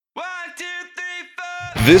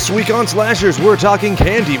This week on Slashers, we're talking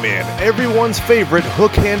Candyman, everyone's favorite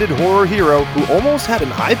hook-handed horror hero who almost had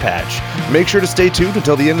an eye patch. Make sure to stay tuned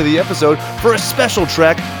until the end of the episode for a special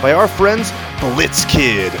track by our friends Blitz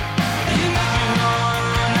Kid.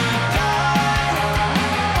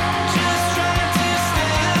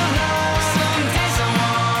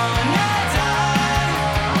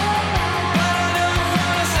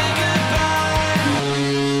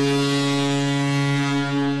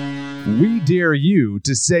 We dare you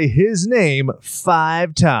to say his name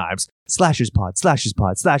 5 times. Slashers Pod, Slashers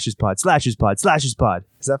Pod, Slashers Pod, Slashers Pod, Slashers Pod.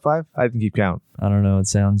 Is that 5? I didn't keep count. I don't know. It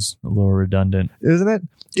sounds a little redundant. Isn't it?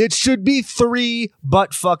 It should be 3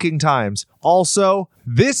 but fucking times. Also,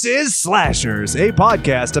 this is Slashers, a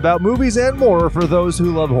podcast about movies and more for those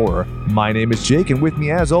who love horror. My name is Jake, and with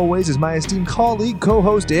me as always is my esteemed colleague,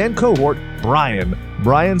 co-host, and cohort, Brian.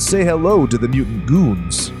 Brian, say hello to the mutant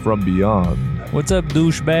goons from beyond. What's up,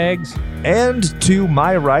 douchebags? And to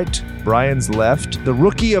my right, Brian's left, the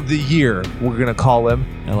rookie of the year, we're going to call him,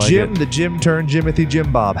 I like Jim, it. the Jim Turn, Jimothy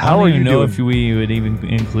Jim Bob. I How don't are even you know doing? if we would even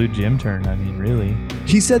include Jim Turn. I mean, really.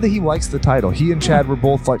 He said that he likes the title. He and Chad were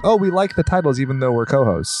both like, oh, we like the titles even though we're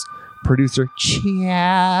co-hosts. Producer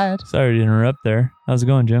Chad. Sorry to interrupt there. How's it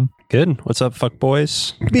going, Jim? Good. What's up, fuck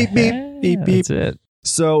boys? Beep, beep. Beep, beep. That's it.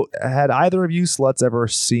 So, had either of you sluts ever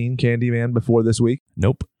seen Candyman before this week?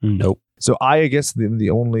 Nope. Nope. So I guess I'm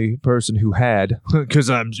the only person who had, because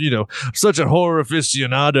I'm, such a horror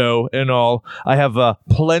aficionado and all. I have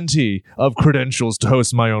plenty of credentials to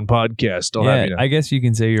host my own podcast. I'll have you know. I guess you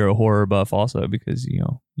can say you're a horror buff also because,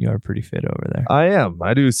 you are pretty fit over there. I am.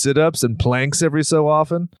 I do sit-ups and planks every so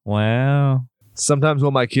often. Wow. Sometimes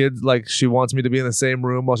when my kid, she wants me to be in the same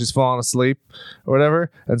room while she's falling asleep or whatever.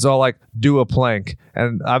 And so I'll, do a plank.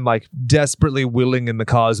 And I'm, desperately willing in the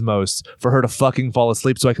cosmos for her to fucking fall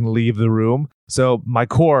asleep so I can leave the room. So my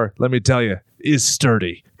core, let me tell you, is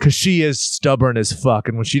sturdy. Because she is stubborn as fuck.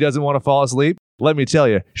 And when she doesn't want to fall asleep, let me tell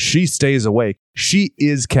you, she stays awake. She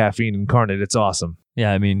is caffeine incarnate. It's awesome.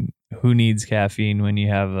 Yeah, I mean, who needs caffeine when you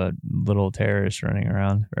have a little terrorist running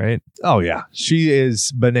around, right? Oh, yeah. She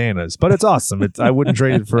is bananas. But it's awesome. I wouldn't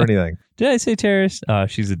trade it for anything. Did I say terrorist?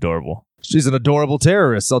 She's adorable. She's an adorable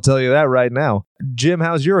terrorist. I'll tell you that right now. Jim,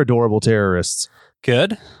 how's your adorable terrorist?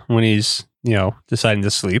 Good. When he's, deciding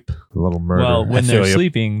to sleep. A little murder. Well, when I they're feel you.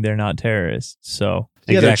 sleeping, they're not terrorists. So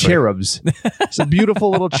yeah, they're Exactly. cherubs. It's a beautiful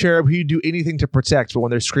little cherub who you do anything to protect. But when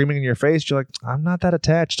they're screaming in your face, you're like, I'm not that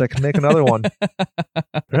attached. I can make another one.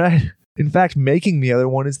 Right? In fact, making the other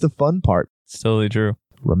one is the fun part. it's totally true.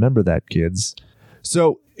 Remember that, kids.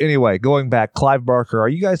 So anyway, going back, Clive Barker. Are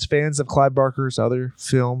you guys fans of Clive Barker's other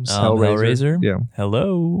films? Hellraiser? Yeah.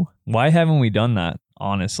 Hello. Why haven't we done that?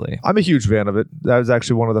 Honestly. I'm a huge fan of it. That was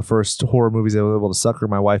actually one of the first horror movies I was able to sucker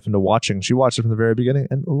my wife into watching. She watched it from the very beginning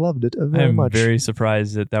and loved it very I'm much. very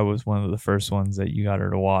surprised that was one of the first ones that you got her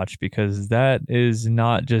to watch because that is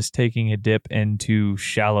not just taking a dip into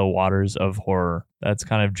shallow waters of horror. That's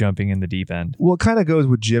kind of jumping in the deep end. Well, it kind of goes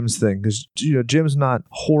with Jim's thing because Jim's not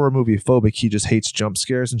horror movie phobic. He just hates jump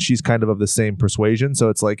scares, and she's kind of the same persuasion.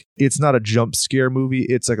 So it's not a jump scare movie.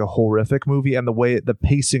 It's like a horrific movie, and the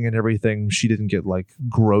pacing and everything, she didn't get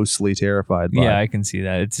grossly terrified by. Yeah, I can see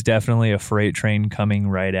that. It's definitely a freight train coming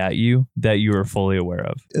right at you that you are fully aware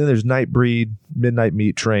of. And then there's Nightbreed, Midnight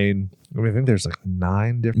Meat Train. I think there's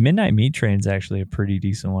 9 different. Midnight Meat Train's actually a pretty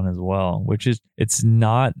decent one as well, it's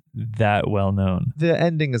not that well known. The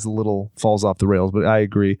ending is a little falls off the rails, but I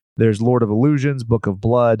agree. There's Lord of Illusions, Book of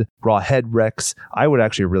Blood, Raw Head Rex. I would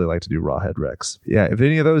actually really like to do Raw Head Rex. Yeah, if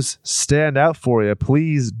any of those stand out for you,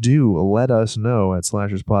 please do let us know at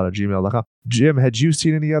slasherspod@gmail.com. Jim, had you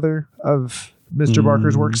seen any other of Mr.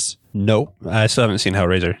 Barker's works? Nope. I still haven't seen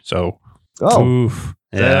Hellraiser, so Oh, Oof.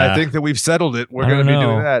 then I think that we've settled it. We're I going don't to be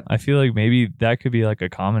know. doing that. I feel like maybe that could be like a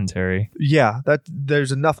commentary. Yeah,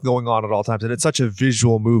 there's enough going on at all times, and it's such a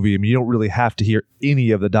visual movie. I mean, you don't really have to hear any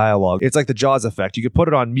of the dialogue. It's like the Jaws effect. You could put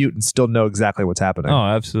it on mute and still know exactly what's happening. Oh,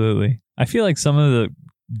 absolutely. I feel like some of the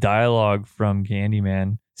dialogue from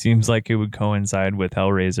Candyman seems like it would coincide with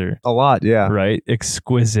Hellraiser. A lot, yeah. Right?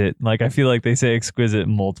 Exquisite. I feel like they say exquisite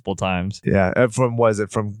multiple times. Yeah, and from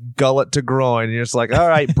gullet to groin? You're just like, all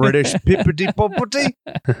right, British pippity poppity.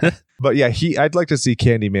 But yeah, I'd like to see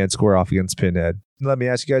Candyman square off against Pinhead. Let me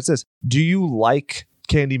ask you guys this: do you like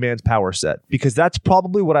Candyman's power set? Because that's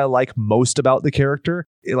probably what I like most about the character.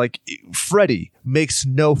 Freddy makes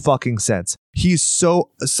no fucking sense. He's so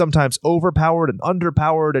sometimes overpowered and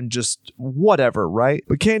underpowered and just whatever, right?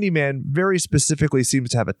 But Candyman very specifically seems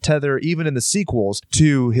to have a tether, even in the sequels,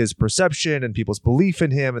 to his perception and people's belief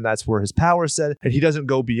in him, and that's where his power set, and he doesn't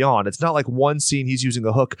go beyond. It's not like one scene he's using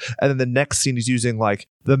a hook, and then the next scene he's using like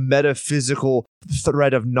the metaphysical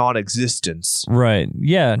thread of non-existence. Right.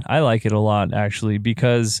 Yeah, I like it a lot, actually,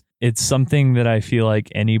 because it's something that I feel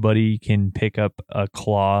like anybody can pick up a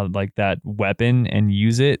claw like that weapon and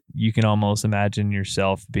use it. You can almost imagine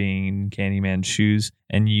yourself being in Candyman's shoes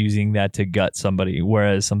and using that to gut somebody.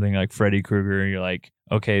 Whereas something like Freddy Krueger, you're like,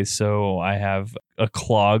 okay, so I have a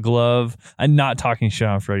claw glove. I'm not talking shit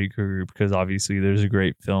on Freddy Krueger because obviously there's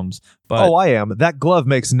great films. But I am. That glove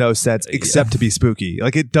makes no sense except to be spooky.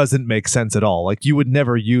 Like, it doesn't make sense at all. Like, you would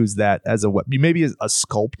never use that as a weapon. Maybe as a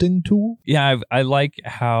sculpting tool. Yeah, I like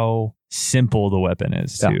how simple the weapon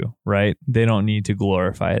is too, right? They don't need to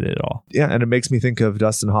glorify it at all. Yeah, and it makes me think of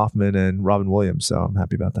Dustin Hoffman and Robin Williams, so I'm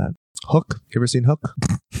happy about that. Hook. You ever seen Hook?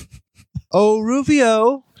 Oh,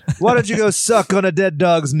 Rufio, why don't you go suck on a dead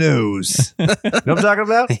dog's nose? You know what I'm talking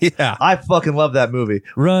about? Yeah. I fucking love that movie.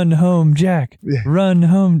 Run home, Jack. Yeah. Run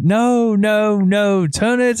home. No.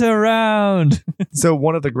 Turn it around. So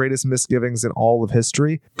one of the greatest misgivings in all of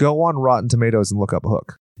history, go on Rotten Tomatoes and look up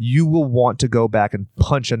Hook. You will want to go back and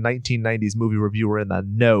punch a 1990s movie reviewer in the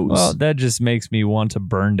nose. Well, that just makes me want to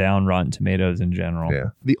burn down Rotten Tomatoes in general.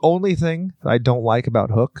 Yeah. The only thing I don't like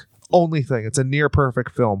about Hook, it's a near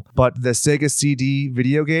perfect film, but the Sega CD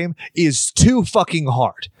video game is too fucking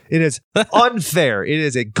hard. It is unfair. It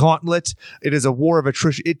is a gauntlet. It is a war of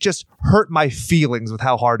attrition. It just hurt my feelings with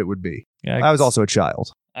how hard it would be. Yeah, I was also a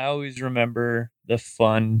child. I always remember the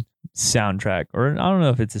fun soundtrack, or I don't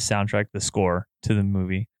know if it's a soundtrack, the score to the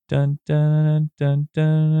movie. Dun dun dun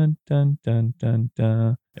dun dun dun dun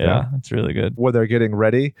dun. Yeah, it's really good. Where they're getting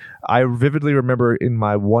ready. I vividly remember in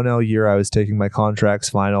my 1L year, I was taking my contracts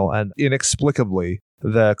final, and inexplicably,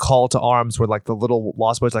 the call to arms where like the little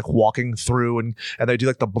Lost Boys like walking through and they do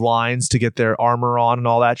like the blinds to get their armor on and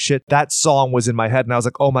all that shit. That song was in my head and I was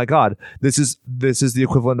like, oh my God, this is the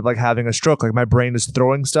equivalent of like having a stroke. Like my brain is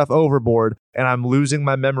throwing stuff overboard and I'm losing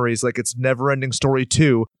my memories like it's Neverending Story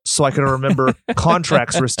 2 so I can remember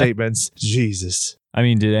contracts restatements. Jesus. I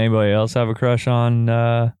mean, did anybody else have a crush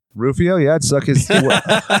on Rufio? Yeah, I'd suck his...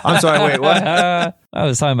 I'm sorry, wait, what? I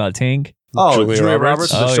was talking about Tink. Oh, Julia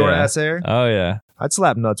Roberts with the Oh, short yeah. ass hair? Oh, yeah. I'd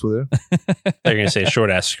slap nuts with her. They're going to say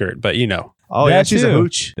short ass skirt, but you know. Oh, That yeah, she's a too.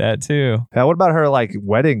 hooch. That too. Yeah, what about her like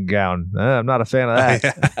wedding gown? I'm not a fan of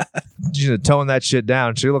that. She's gonna tone that shit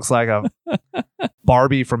down. She looks like a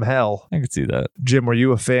Barbie from hell. I could see that. Jim, were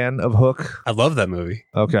you a fan of Hook? I love that movie.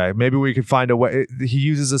 Okay, maybe we could find a way. He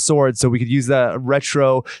uses a sword, so we could use the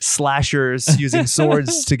retro slashers using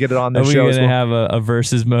swords to get it on the Are we show. going as to well. have a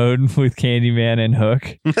versus mode with Candyman and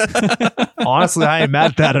Hook? Honestly, I ain't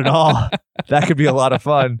mad at that at all. That could be a lot of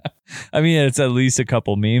fun. I mean, it's at least a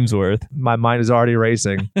couple memes worth. My mind is already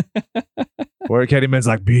racing. Where Candyman's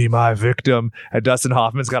like, be my victim. And Dustin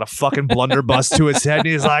Hoffman's got a fucking blunderbuss to his head. And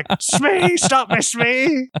he's like, Smee, stop me,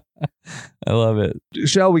 Smee. I love it.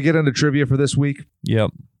 Shall we get into trivia for this week?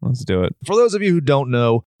 Yep. Let's do it. For those of you who don't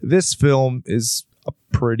know, this film is a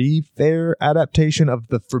pretty fair adaptation of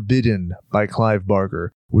The Forbidden by Clive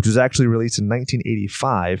Barker, which was actually released in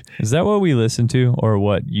 1985. Is that what we listened to or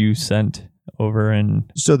what you sent over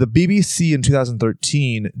in? So the BBC in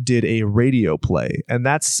 2013 did a radio play, and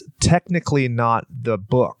that's technically not the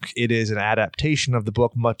book. It is an adaptation of the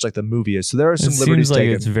book, much like the movie is. So there are some It liberties seems like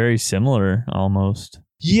taken. it's very similar almost.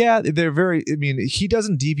 Yeah, they're very, I mean, he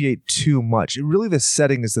doesn't deviate too much. Really, the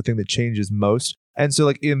setting is the thing that changes most. And so,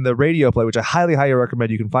 like in the radio play, which I highly, highly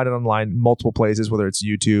recommend, you can find it online multiple places, whether it's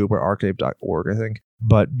YouTube or archive.org, I think.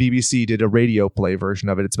 But BBC did a radio play version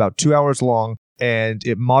of it. It's about 2 hours long and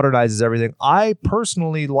it modernizes everything. I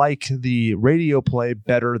personally like the radio play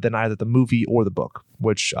better than either the movie or the book,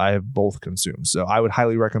 which I have both consumed. So I would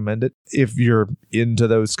highly recommend it if you're into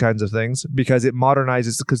those kinds of things, because it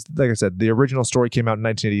modernizes, because like I said, the original story came out in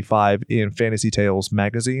 1985 in Fantasy Tales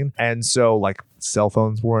magazine. And so like cell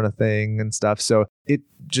phones weren't a thing and stuff. So it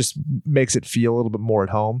just makes it feel a little bit more at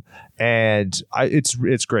home. And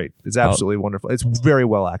it's great. It's absolutely wonderful. It's very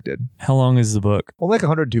well acted. How long is the book? Only like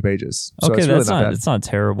 102 pages. So Okay, it's really that's not bad. it's not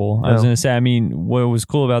terrible. I was No. going to say, I mean, what was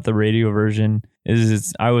cool about the radio version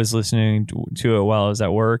is I was listening to it while I was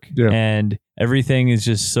at work, Yeah. and everything is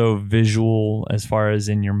just so visual as far as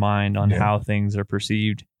in your mind on Yeah. how things are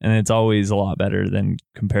perceived. And it's always a lot better than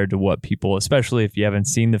compared to what people, especially if you haven't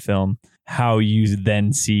seen the film, how you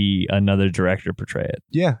then see another director portray it.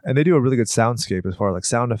 Yeah, and they do a really good soundscape as far as like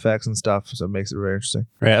sound effects and stuff, so it makes it very interesting.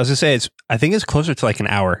 Right. I was gonna say I think it's closer to like an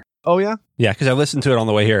hour. Oh yeah? Yeah, because I listened to it on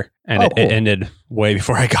the way here, and it ended way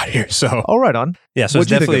before I got here. So Oh, right on. yeah, so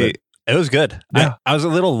What'd it's you think of definitely it was good. Yeah. I was a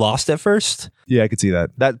little lost at first. Yeah, I could see that.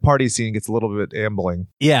 That party scene gets a little bit ambling.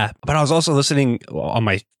 Yeah, but I was also listening on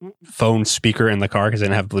my phone speaker in the car because I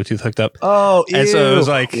didn't have Bluetooth hooked up. Oh, And so it was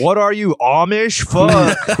like- what are you, Amish?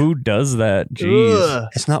 Fuck. Who does that? Jeez. Ugh.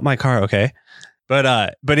 It's not my car, okay?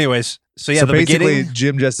 But anyways, so yeah, So the basically, beginning,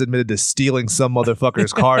 Jim just admitted to stealing some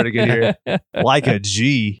motherfucker's car to get here, like a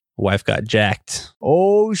G. wife got jacked.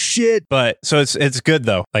 Oh shit! But so it's good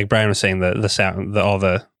though. Like Brian was saying, the sound, all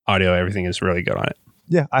the audio, everything is really good on it.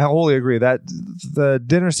 Yeah, I wholly agree that the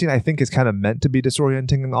dinner scene I think is kind of meant to be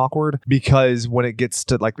disorienting and awkward because when it gets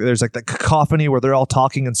to like there's like the cacophony where they're all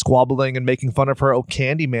talking and squabbling and making fun of her, oh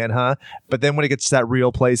Candyman, huh? But then when it gets to that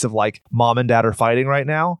real place of like mom and dad are fighting right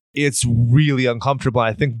now, it's really uncomfortable.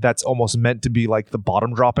 I think that's almost meant to be like the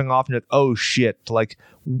bottom dropping off and you're like, oh shit, like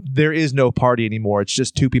there is no party anymore. It's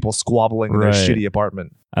just two people squabbling in their Right. shitty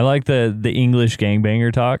apartment. I like the English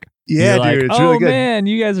gangbanger talk. Yeah, You're like, dude, it's oh really good. man,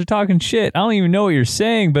 you guys are talking shit. I don't even know what you're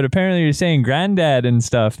saying, but apparently you're saying granddad and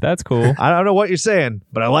stuff. That's cool. I don't know what you're saying,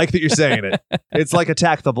 but I like that you're saying it. It's like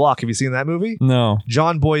Attack the Block. Have you seen that movie? No.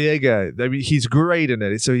 John Boyega, I mean, he's great in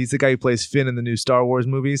it. So he's the guy who plays Finn in the new Star Wars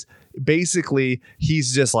movies. Basically,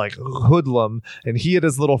 he's just like hoodlum, and he and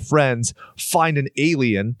his little friends find an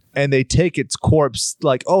alien, and they take its corpse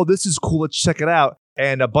like, oh, this is cool, let's check it out.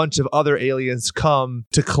 And a bunch of other aliens come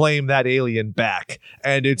to claim that alien back.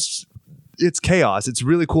 And it's chaos. It's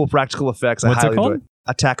really cool practical effects. What's I it highly called? enjoy it.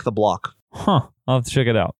 Attack the Block. Huh. I'll have to check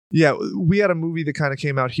it out. Yeah, we had a movie that kind of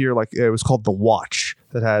came out here, like it was called The Watch,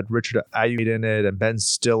 that had Richard Ayoade in it and Ben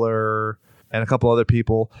Stiller and a couple other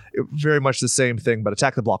people. Very much the same thing, but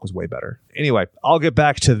Attack the Block was way better. Anyway, I'll get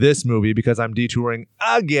back to this movie because I'm detouring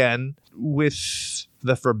again with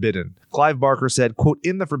The Forbidden. Clive Barker said, quote,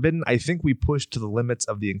 in The Forbidden, I think we push to the limits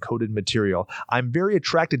of the encoded material. I'm very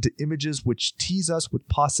attracted to images which tease us with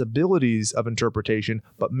possibilities of interpretation,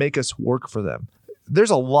 but make us work for them.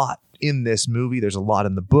 There's a lot in this movie. There's a lot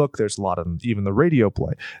in the book. There's a lot in even the radio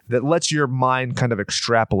play that lets your mind kind of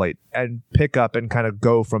extrapolate and pick up and kind of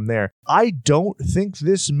go from there. I don't think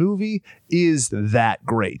this movie is that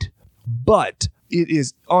great, but it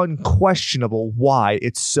is unquestionable why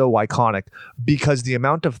it's so iconic because the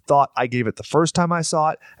amount of thought I gave it the first time I saw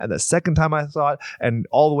it and the second time I saw it and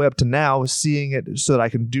all the way up to now seeing it so that I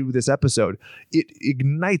can do this episode, it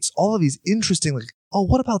ignites all of these interesting like, oh,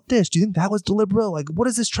 what about this? Do you think that was deliberate? Like, what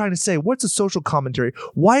is this trying to say? What's the social commentary?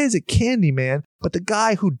 Why is it Candyman, but the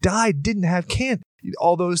guy who died didn't have candy?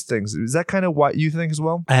 All those things. Is that kind of what you think as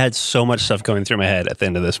well? I had so much stuff going through my head at the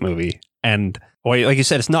end of this movie. And well, like you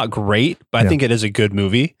said, it's not great, but I think it is a good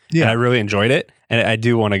movie. Yeah. And I really enjoyed it. And I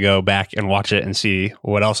do want to go back and watch it and see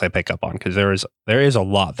what else I pick up on because there is a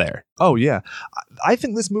lot there. Oh, yeah. I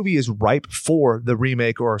think this movie is ripe for the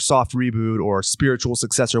remake or soft reboot or spiritual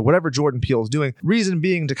successor, whatever Jordan Peele is doing. Reason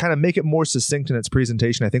being to kind of make it more succinct in its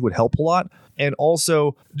presentation, I think would help a lot. And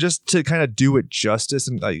also just to kind of do it justice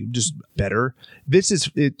and just better. This is,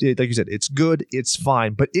 it, like you said, it's good, it's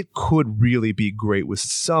fine, but it could really be great with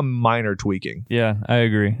some minor tweaking. Yeah, I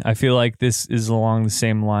agree. I feel like this is along the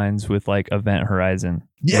same lines with like Event Horizon.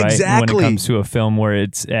 Yeah, right? exactly. When it comes to a film where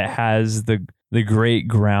it has the great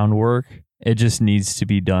groundwork, it just needs to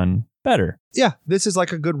be done better. Yeah, this is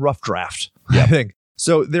like a good rough draft, I think.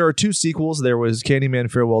 So there are two sequels. There was Candyman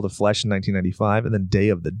Farewell to Flesh in 1995 and then Day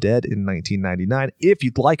of the Dead in 1999. If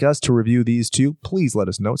you'd like us to review these two, please let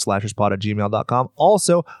us know. slasherspot@gmail.com.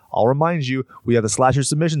 Also, I'll remind you, we have the Slasher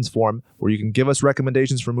Submissions form where you can give us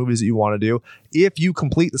recommendations for movies that you want to do. If you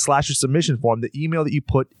complete the Slasher Submission form, the email that you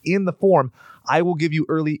put in the form, I will give you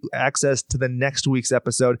early access to the next week's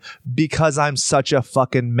episode because I'm such a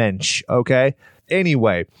fucking mensch, okay?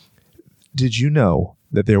 Anyway, did you know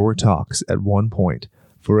that there were talks at one point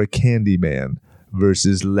for a Candyman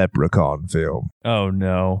versus Leprechaun film? Oh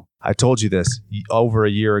no. I told you this over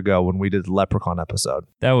a year ago when we did the Leprechaun episode.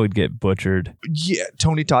 That would get butchered. Yeah,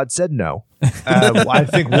 Tony Todd said no. I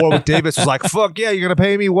think Warwick Davis was like, fuck yeah, you're going to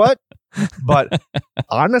pay me what? But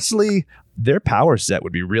honestly, their power set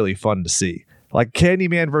would be really fun to see. Like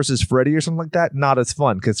Candyman versus Freddy or something like that, not as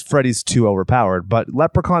fun because Freddy's too overpowered. But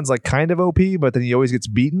Leprechaun's like kind of OP, but then he always gets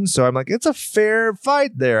beaten. So I'm like, it's a fair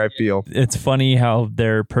fight there, I feel. It's funny how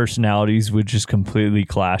their personalities would just completely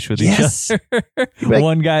clash with each other.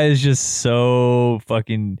 One guy is just so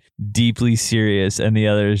fucking deeply serious and the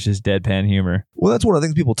other is just deadpan humor. Well, that's one of the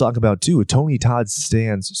things people talk about too. Tony Todd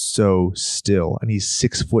stands so still and he's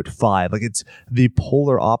 6'5". Like it's the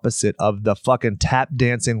polar opposite of the fucking tap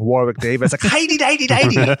dancing Warwick Davis. Like, Heidi, Heidi,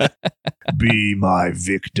 Heidi. Be my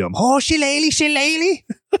victim. Oh, shillelagh.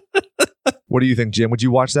 What do you think, Jim? Would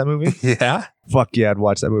you watch that movie? Yeah. Fuck yeah, I'd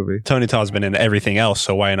watch that movie. Tony Todd's been in everything else,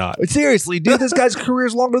 so why not? Seriously, dude, this guy's career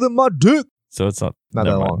is longer than my dick. So it's not that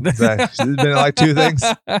never long. mind. Exactly. It's been like 2 things.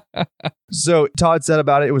 So Todd said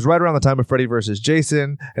about it, it was right around the time of Freddy versus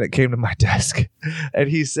Jason, and it came to my desk. And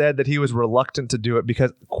he said that he was reluctant to do it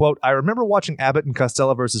because, quote, I remember watching Abbott and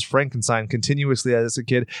Costello versus Frankenstein continuously as a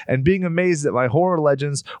kid and being amazed that my horror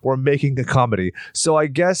legends were making a comedy. So I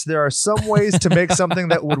guess there are some ways to make something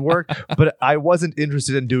that would work, but I wasn't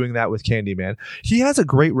interested in doing that with Candyman. He has a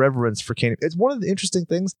great reverence for Candyman. It's one of the interesting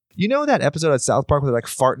things. You know that episode of South Park where they're like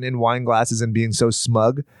farting in wine glasses and being so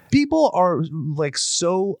smug? People are like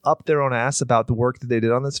so up their own ass about the work that they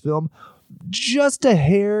did on this film. Just a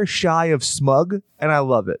hair shy of smug, and I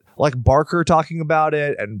love it. Like Barker talking about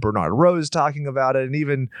it, and Bernard Rose talking about it, and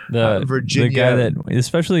even Virginia. The guy that,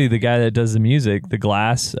 especially the guy that does the music, the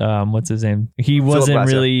Glass. What's his name? He wasn't Glass,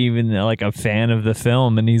 really even like a fan of the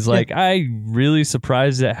film, and he's like, I really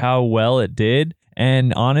surprised at how well it did.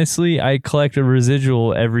 And honestly, I collect a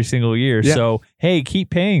residual every single year. Yeah. So hey, keep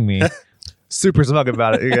paying me. Super smug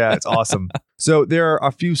about it. Yeah, it's awesome. So there are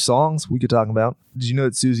a few songs we could talk about. Did you know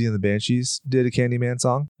that Susie and the Banshees did a Candyman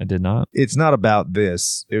song? I did not. It's not about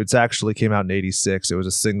this. It actually came out in 86. It was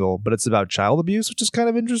a single, but it's about child abuse, which is kind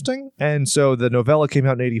of interesting. And so the novella came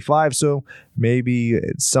out in 85. So maybe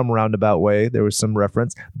in some roundabout way, there was some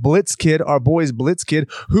reference. Blitzkid, our boys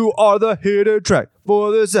Blitzkid, who are the hidden track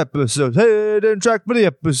for this episode. Hidden track for the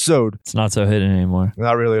episode. It's not so hidden anymore.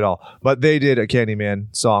 Not really at all. But they did a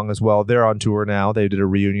Candyman song as well. They're on tour now. They did a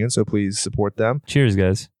reunion, so please support them. Cheers,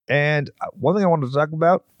 guys. And one thing I wanted to talk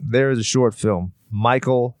about, there is a short film,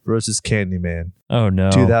 Michael versus Candyman, Oh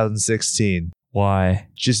no. 2016. Why?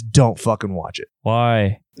 Just don't fucking watch it.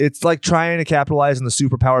 Why? It's like trying to capitalize on the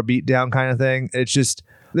superpower beatdown kind of thing. It's just,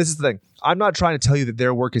 this is the thing. I'm not trying to tell you that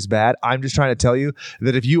their work is bad. I'm just trying to tell you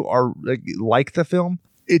that if you are like the film,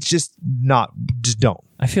 it's just don't.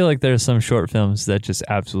 I feel like there's some short films that just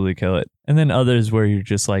absolutely kill it. And then others where you're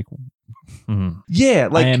just like, Yeah,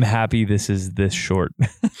 like I am happy this is this short.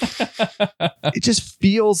 it just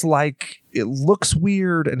feels like it looks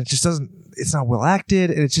weird and it's not well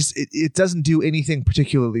acted, and it's just it doesn't do anything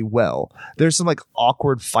particularly well. There's some like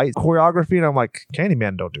awkward fight choreography, and I'm like,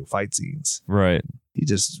 Candyman don't do fight scenes. Right. He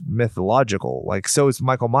just mythological. Like, so is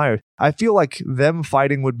Michael Myers. I feel like them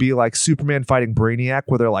fighting would be like Superman fighting Brainiac,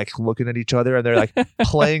 where they're like looking at each other and they're like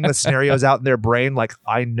playing the scenarios out in their brain. Like,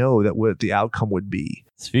 I know that what the outcome would be.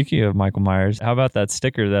 Speaking of Michael Myers, how about that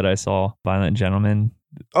sticker that I saw? Violent Gentleman.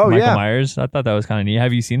 Oh, Michael yeah. Myers. I thought that was kind of neat.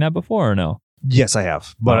 Have you seen that before or no? Yes, I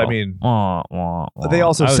have. But I mean, they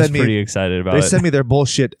also I was send me pretty excited about They it. send me their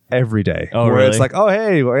bullshit every day. Oh, where really? it's like, oh,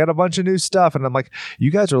 hey, I got a bunch of new stuff. And I'm like,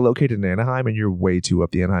 you guys are located in Anaheim and you're way too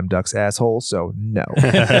up the Anaheim Ducks asshole. So no,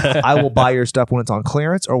 I will buy your stuff when it's on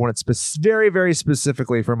clearance or when it's very, very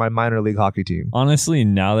specifically for my minor league hockey team. Honestly,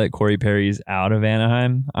 now that Corey Perry's out of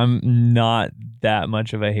Anaheim, I'm not that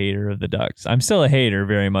much of a hater of the Ducks. I'm still a hater,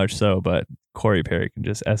 very much so, but Corey Perry can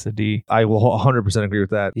just S a D. I will 100% agree with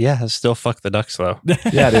that. Yeah, still fuck the Ducks though.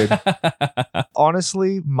 Yeah, dude.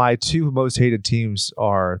 Honestly, my two most hated teams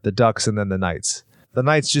are the Ducks and then the Knights. The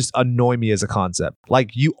Knights just annoy me as a concept.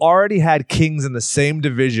 Like, you already had Kings in the same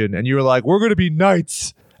division and you were like, we're going to be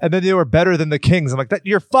Knights. And then they were better than the Kings. I'm like,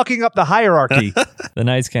 you're fucking up the hierarchy. The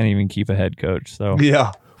Knights can't even keep a head coach. So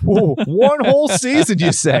Yeah. Ooh, one whole season,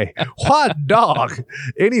 you say? What dog?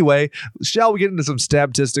 Anyway, shall we get into some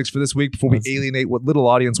statistics for this week before we alienate what little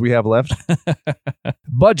audience we have left?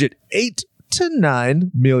 Budget $8 to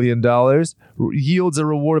 $9 million yields a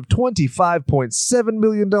reward of $25.7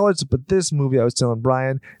 million. But this movie, I was telling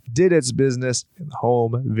Brian, did its business in the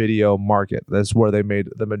home video market. That's where they made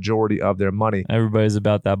the majority of their money. everybody's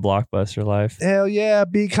about that blockbuster life. Hell yeah,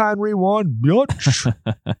 Be Kind Rewind. Bitch.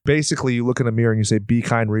 Basically, you look in a mirror and you say Be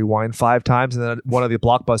Kind Rewind 5 times, and then one of the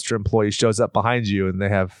Blockbuster employees shows up behind you and they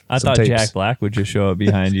have I some thought tapes. Jack Black would just show up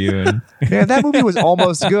behind you. And Man, that movie was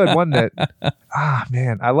almost good, wasn't it? Ah,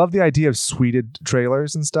 man, I love the idea of sweeted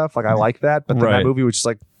trailers and stuff. Like, I like that, but then Right. that movie was just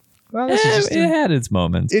like, Well, this is just It had its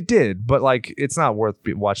moments. It did, but like it's not worth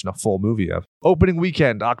watching a full movie of. Opening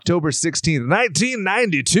weekend, October 16th,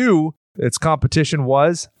 1992. Its competition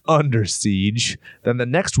was Under Siege. Then the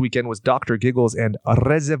next weekend was Dr. Giggles and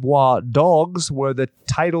Reservoir Dogs, where the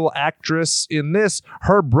title actress in this,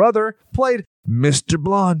 her brother, played Mr.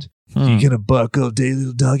 Blonde. You gonna buck all day,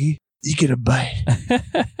 little doggy? You gonna bite?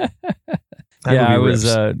 Yeah, I was.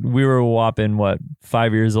 We were whopping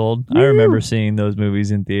 5 years old. I remember seeing those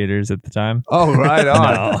movies in theaters at the time. Oh, right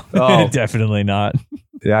on. No, Oh. definitely not.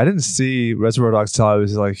 Yeah, I didn't see Reservoir Dogs till I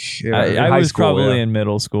was like in I high was school, probably yeah. in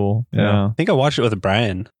middle school. Yeah. Yeah. I think I watched it with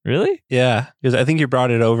Brian. Really? Yeah, because I think you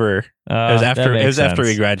brought it over. It was after. It was after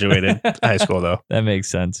we graduated high school, though. That makes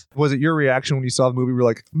sense. Was it your reaction when you saw the movie? You were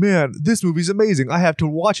like, man, this movie's amazing. I have to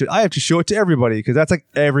watch it. I have to show it to everybody, because that's like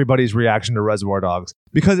everybody's reaction to Reservoir Dogs,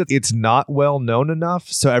 because it's not well known enough.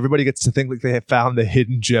 So everybody gets to think like they have found the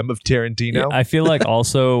hidden gem of Tarantino. Yeah, I feel like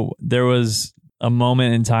also there was a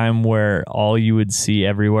moment in time where all you would see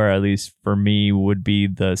everywhere, at least for me, would be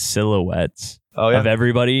the silhouettes of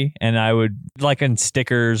everybody. And I would, like on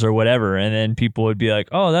stickers or whatever, and then people would be like,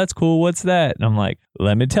 oh, that's cool. What's that? And I'm like,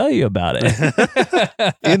 let me tell you about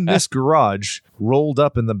it. In this garage, rolled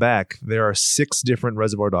up in the back, there are 6 different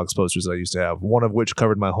Reservoir Dogs posters that I used to have, one of which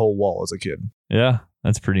covered my whole wall as a kid. Yeah,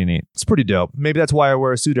 that's pretty neat. It's pretty dope. Maybe that's why I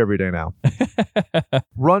wear a suit every day now.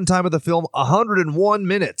 Runtime of the film, 101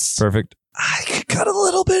 minutes. Perfect. I could cut a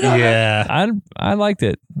little bit of it. Yeah, I liked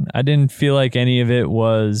it. I didn't feel like any of it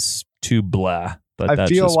was too blah. But I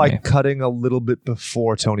that's feel just like me. cutting a little bit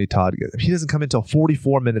before Tony Todd gets. He doesn't come until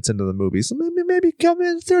 44 minutes into the movie, so maybe come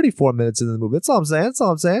in 34 minutes into the movie. That's all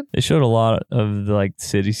I'm saying. They showed a lot of the like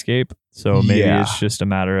cityscape, so maybe Yeah. it's just a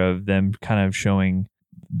matter of them kind of showing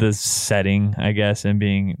the setting, I guess, and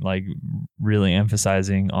being like really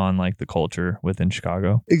emphasizing on like the culture within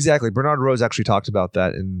Chicago. Exactly. Bernard Rose actually talked about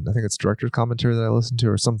that in, I think it's director's commentary that I listened to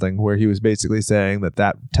or something, where he was basically saying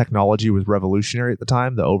that technology was revolutionary at the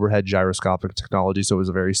time, the overhead gyroscopic technology, so it was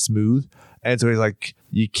very smooth. And so he's like,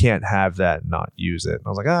 you can't have that and not use it. And I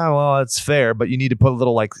was like, oh, well, it's fair, but you need to put a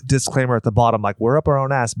little like disclaimer at the bottom, like we're up our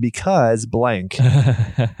own ass because blank.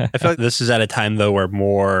 I feel like this is at a time though where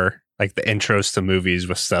more like the intros to movies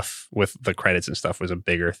with stuff with the credits and stuff was a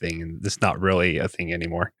bigger thing, and it's not really a thing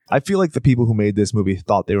anymore. I feel like the people who made this movie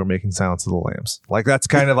thought they were making Silence of the Lambs. Like that's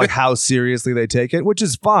kind of like how seriously they take it, which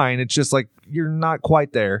is fine. It's just like you're not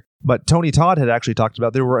quite there. But Tony Todd had actually talked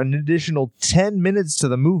about there were an additional 10 minutes to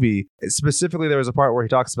the movie. Specifically, there was a part where he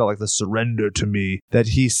talks about like the surrender to me that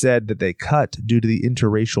he said that they cut due to the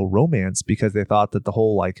interracial romance because they thought that the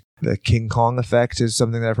whole like the King Kong effect is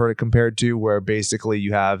something that I've heard it compared to, where basically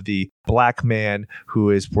you have the black man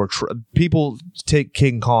who is people take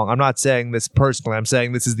King Kong. I'm not saying this personally. I'm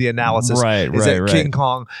saying this is the analysis. Right. King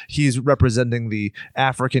Kong, he's representing the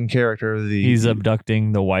African character. He's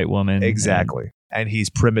abducting the white woman. Exactly. And he's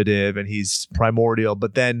primitive and he's primordial,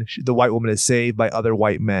 but then the white woman is saved by other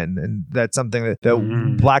white men, and that's something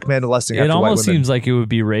that black men are lusting after It white women. almost seems like it would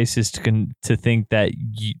be racist to think that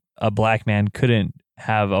a black man couldn't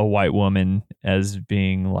have a white woman as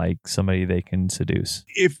being like somebody they can seduce.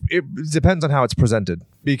 If it depends on how it's presented,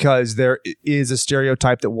 because there is a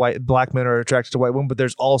stereotype that black men are attracted to white women, but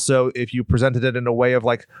there's also, if you presented it in a way of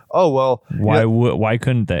like, oh well, why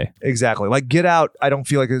couldn't they? Exactly. Like Get Out, I don't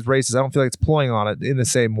feel like it's racist. I don't feel like it's pulling on it in the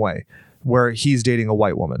same way, where he's dating a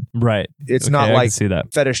white woman. Right. It's Okay, not I like can see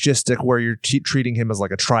that. fetishistic where you're treating him as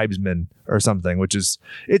like a tribesman or something, which is,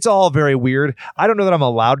 it's all very weird. I don't know that I'm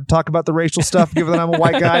allowed to talk about the racial stuff given that I'm a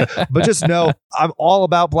white guy, but just know I'm all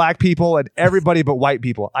about black people and everybody but white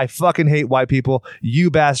people. I fucking hate white people,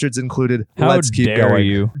 you bastards included. How Let's keep dare going.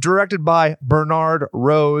 you? Directed by Bernard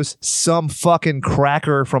Rose, some fucking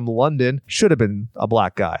cracker from London. Should have been a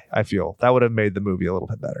black guy, I feel. That would have made the movie a little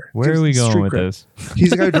bit better. Where Gives are we it going street with cred. this?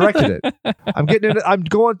 He's the guy who directed it. I'm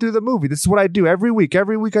going through the movie. This is what I do every week.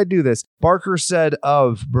 Every week I do this. Barker said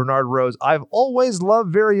of Bernard Rose, I've always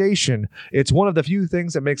loved variation. It's one of the few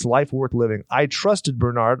things that makes life worth living. I trusted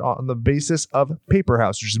Bernard on the basis of Paper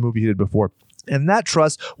House, which is a movie he did before. And that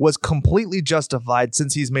trust was completely justified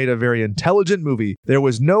since he's made a very intelligent movie. There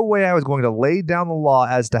was no way I was going to lay down the law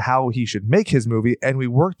as to how he should make his movie, and we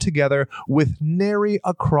worked together with nary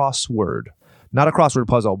a crossword. Not a crossword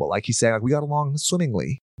puzzle, but like he's saying, like we got along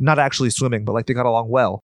swimmingly. Not actually swimming, but like they got along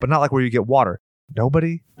well. But not like where you get water.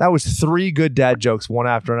 Nobody? That was 3 good dad jokes, one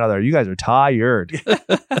after another. You guys are tired.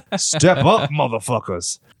 Step up,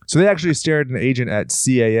 motherfuckers. So they actually stared an agent at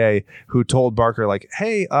CAA who told Barker, like,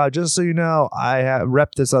 hey, just so you know, I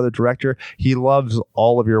rep this other director. He loves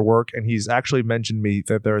all of your work, and he's actually mentioned me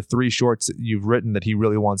that there are 3 shorts that you've written that he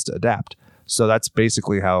really wants to adapt. So that's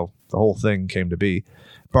basically how the whole thing came to be.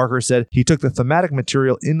 Barker said he took the thematic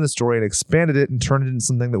material in the story and expanded it and turned it into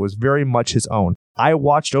something that was very much his own. I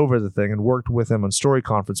watched over the thing and worked with him on story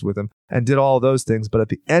conference with him and did all of those things. But at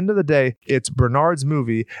the end of the day, it's Bernard's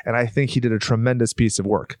movie, and I think he did a tremendous piece of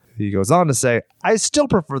work. He goes on to say, I still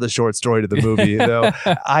prefer the short story to the movie, though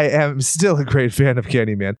I am still a great fan of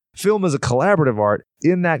Candyman. Film is a collaborative art.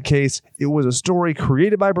 In that case, it was a story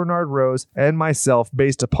created by Bernard Rose and myself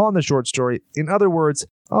based upon the short story. In other words,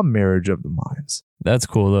 a marriage of the minds. That's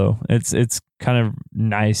cool though. It's kind of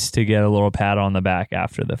nice to get a little pat on the back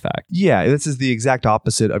after the fact. Yeah, this is the exact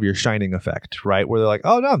opposite of your Shining effect, right? Where they're like,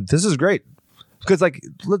 oh no, this is great. Because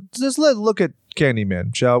let's look at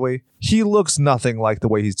Candyman, shall we? He looks nothing like the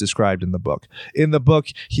way he's described in the book. In the book,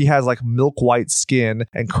 he has like milk white skin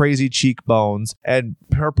and crazy cheekbones and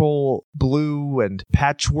purple, blue, and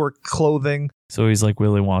patchwork clothing. So he's like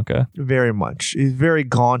Willy Wonka. Very much. He's very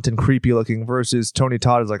gaunt and creepy looking versus Tony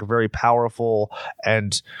Todd is like very powerful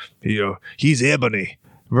and, he's ebony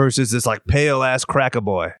versus this like pale ass cracker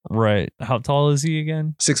boy. Right. How tall is he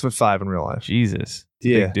again? 6'5" in real life. Jesus.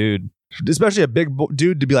 Yeah. Big dude. Especially a big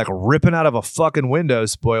dude to be like ripping out of a fucking window.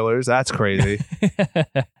 Spoilers. That's crazy.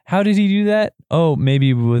 How did he do that? Oh,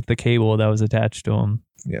 maybe with the cable that was attached to him.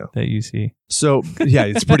 Yeah. That you see. So, yeah,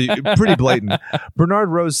 it's pretty blatant. Bernard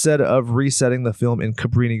Rose said of resetting the film in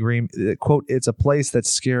Cabrini Green, quote, it's a place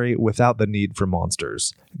that's scary without the need for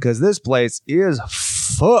monsters. Because this place is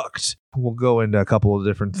fucked. We'll go into a couple of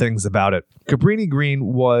different things about it. Cabrini Green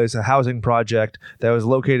was a housing project that was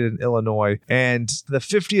located in Illinois, and the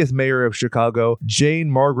 50th mayor of Chicago,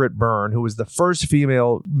 Jane Margaret Byrne, who was the first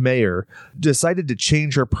female mayor, decided to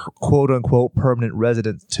change her quote-unquote permanent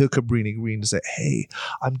residence to Cabrini Green to say, hey,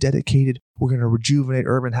 I'm dedicated. We're going to rejuvenate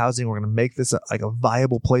urban housing. We're going to make this a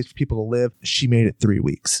viable place for people to live. She made it 3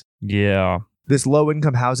 weeks. Yeah. This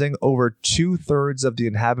low-income housing, over 2/3 of the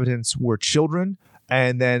inhabitants were children,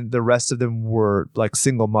 and then the rest of them were like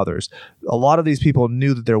single mothers. A lot of these people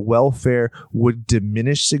knew that their welfare would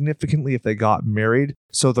diminish significantly if they got married.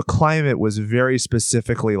 So the climate was very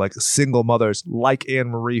specifically like single mothers like Anne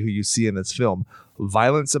Marie, who you see in this film.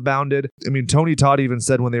 Violence abounded. I mean, Tony Todd even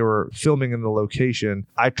said when they were filming in the location,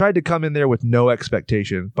 I tried to come in there with no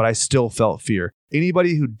expectation, but I still felt fear.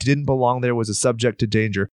 Anybody who didn't belong there was a subject to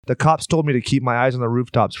danger. The cops told me to keep my eyes on the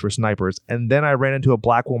rooftops for snipers, and then I ran into a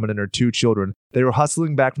black woman and her 2 children. They were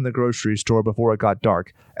hustling back from the grocery store before it got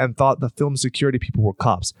dark and thought the film security people were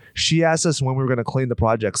cops. She asked us when we were going to clean the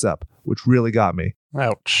projects up, which really got me.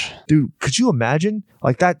 Ouch. Dude, could you imagine?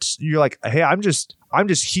 Like that's, you're like, hey, I'm just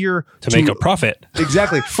here to make a profit.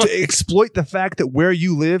 Exactly. To exploit the fact that where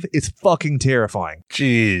you live is fucking terrifying.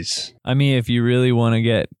 Jeez. I mean, if you really want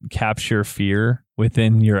to capture fear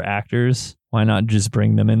within your actors, why not just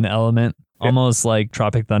bring them in the element? Yeah. Almost like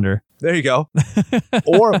Tropic Thunder. There you go.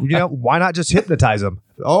 Or, why not just hypnotize them?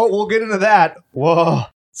 Oh, we'll get into that. Whoa.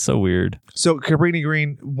 So weird. So Cabrini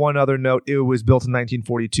Green, one other note, it was built in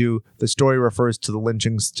 1942. The story refers to the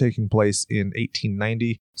lynchings taking place in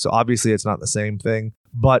 1890. So obviously it's not the same thing.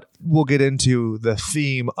 But we'll get into the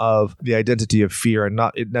theme of the identity of fear and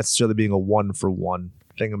not it necessarily being a one-for-one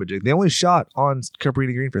thingamajig. They only shot on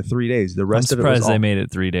Cabrini Green for 3 days. The rest of it was surprised they made it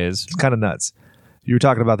 3 days. It's kind of nuts. You were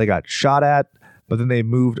talking about they got shot at, but then they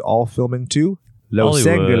moved all filming to Los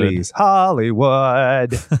Angeles,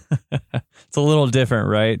 Hollywood. It's a little different,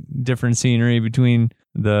 right? Different scenery between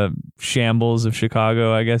the shambles of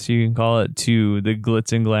Chicago, I guess you can call it, to the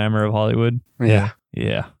glitz and glamour of Hollywood. Yeah.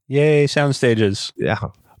 Yeah. Yay, sound stages. Yeah.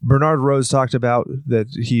 Bernard Rose talked about that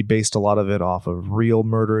he based a lot of it off of real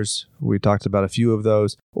murders. We talked about a few of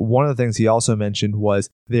those. One of the things he also mentioned was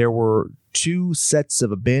there were 2 sets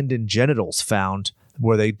of abandoned genitals found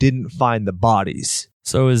where they didn't find the bodies.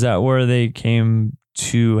 So is that where they came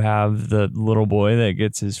to have the little boy that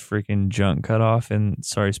gets his freaking junk cut off and,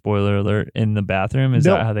 sorry, spoiler alert, in the bathroom? Is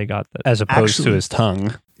that how they got that? As opposed to his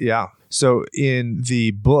tongue. Yeah. So in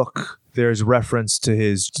the book, there's reference to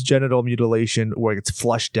his genital mutilation where it gets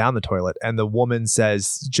flushed down the toilet. And the woman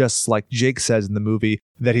says, just like Jake says in the movie,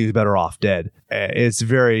 that he was better off dead. It's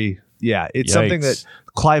very... Yeah, it's Yikes. Something that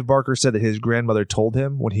Clive Barker said that his grandmother told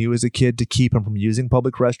him when he was a kid to keep him from using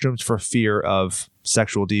public restrooms for fear of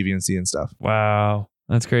sexual deviancy and stuff. Wow.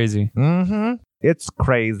 That's crazy. Mm-hmm. It's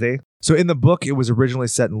crazy. So in the book, it was originally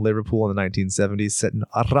set in Liverpool in the 1970s, set in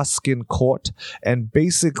Ruskin Court. And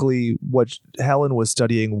basically what Helen was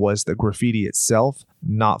studying was the graffiti itself,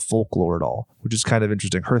 not folklore at all, which is kind of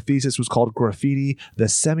interesting. Her thesis was called Graffiti, the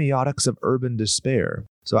Semiotics of Urban Despair.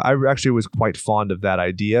 So I actually was quite fond of that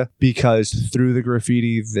idea because through the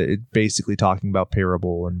graffiti, it's basically talking about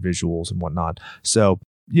parable and visuals and whatnot. So,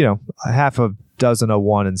 half a dozen of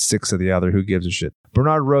one and six of the other. Who gives a shit?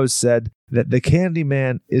 Bernard Rose said that the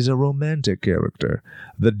Candyman is a romantic character,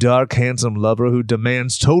 the dark, handsome lover who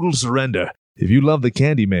demands total surrender. If you love the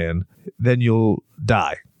Candyman, then you'll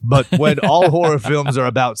die. But when all horror films are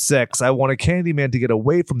about sex, I want a Candyman to get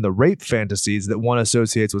away from the rape fantasies that one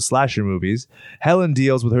associates with slasher movies. Helen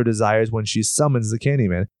deals with her desires when she summons the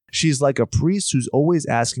Candyman. She's like a priest who's always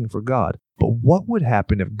asking for God. But what would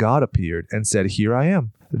happen if God appeared and said, "Here I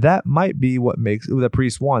am"? That might be what the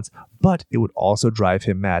priest wants, but it would also drive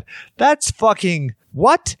him mad. That's fucking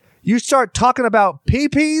what? You start talking about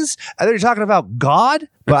pee-pees, and then you're talking about God?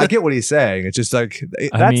 But I get what he's saying. It's just like,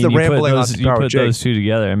 that's the rambling on You put those two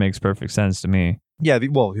together, it makes perfect sense to me. Yeah,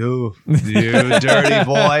 you dirty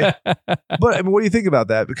boy. But I mean, what do you think about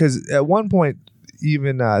that? Because at one point,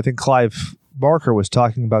 even I think Clive Barker was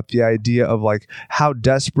talking about the idea of like how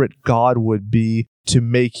desperate God would be to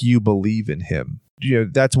make you believe in him. You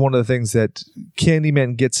know, that's one of the things that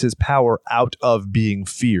Candyman gets his power out of being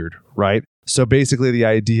feared, right? So basically the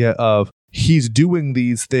idea of he's doing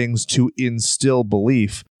these things to instill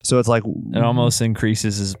belief. So it's like it almost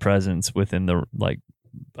increases his presence within the, like,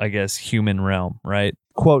 I guess, human realm, right?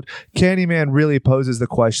 Quote, Candyman really poses the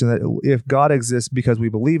question that if God exists because we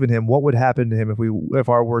believe in him, what would happen to him if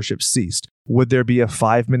our worship ceased? Would there be a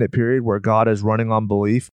 5-minute period where God is running on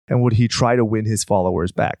belief, and would he try to win his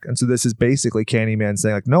followers back? And so this is basically Candyman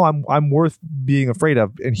saying like, no, I'm worth being afraid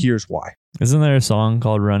of, and here's why. Isn't there a song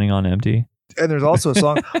called Running on Empty? And there's also a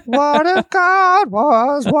song, What if God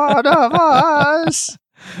was one of us?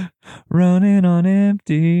 Running on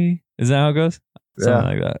empty. Is that how it goes?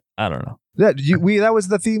 Something like that. I don't know. Yeah, that was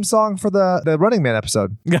the theme song for the Running Man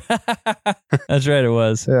episode. That's right, it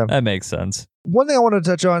was. Yeah. That makes sense. One thing I wanted to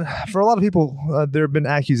touch on, for a lot of people, there have been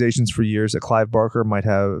accusations for years that Clive Barker might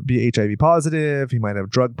be HIV positive, he might have a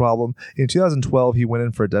drug problem. In 2012, he went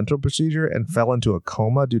in for a dental procedure and fell into a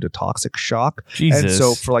coma due to toxic shock. Jesus. And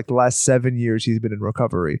so for like the last 7 years, he's been in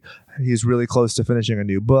recovery. He's really close to finishing a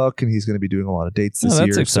new book, and he's going to be doing a lot of dates this year.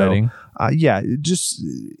 That's exciting. So, just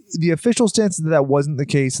the official stance is that wasn't the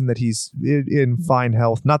case and that he's in fine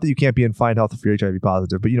health. Not that you can't be in fine health if you're HIV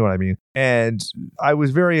positive, but you know what I mean. And I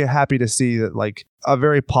was very happy to see that like a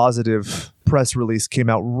very positive press release came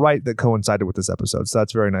out right that coincided with this episode. So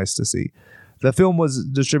that's very nice to see. The film was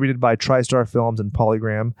distributed by TriStar Films and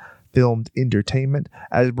Polygram Filmed Entertainment.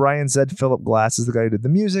 As Brian said, Philip Glass is the guy who did the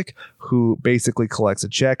music, who basically collects a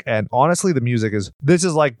check. And honestly, the music this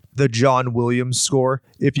is like the John Williams score,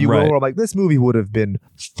 if you will. Right. Where I'm like, this movie would have been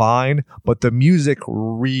fine, but the music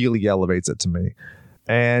really elevates it to me.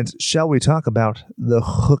 And shall we talk about the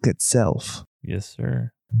hook itself? Yes,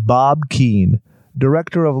 sir. Bob Keane,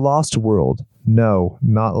 director of Lost World. No,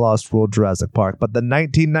 not Lost World Jurassic Park, but the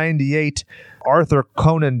 1998 Arthur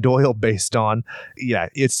Conan Doyle based on. Yeah,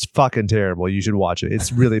 it's fucking terrible. You should watch it.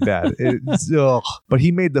 It's really bad. But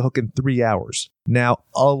he made the hook in 3 hours. Now,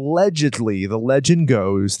 allegedly, the legend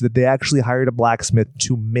goes that they actually hired a blacksmith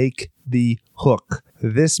to make the hook.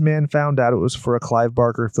 This man found out it was for a Clive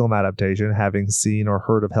Barker film adaptation, having seen or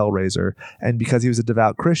heard of Hellraiser, and because he was a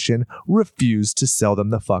devout Christian, refused to sell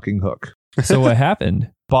them the fucking hook. So what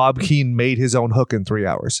happened? Bob Keane made his own hook in 3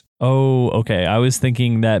 hours. Oh, okay. I was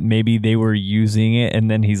thinking that maybe they were using it and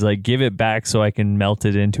then he's like, give it back so I can melt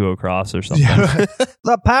it into a cross or something.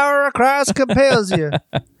 The power of Christ compels you.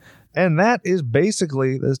 And that is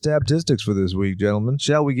basically the statistics for this week, gentlemen.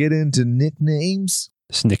 Shall we get into nicknames?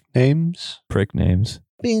 Nicknames? Prick names.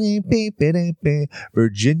 Virginia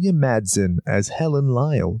Madsen as Helen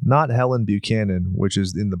Lyle, not Helen Buchanan, which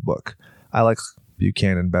is in the book. I like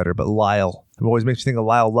Buchanan better, but Lyle. It always makes me think of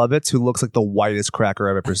Lyle Lovitz, who looks like the whitest cracker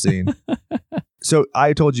I've ever seen. So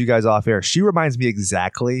I told you guys off air, she reminds me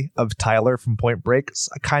exactly of Tyler from Point Break.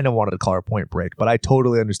 I kind of wanted to call her Point Break, but I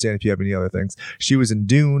totally understand if you have any other things. She was in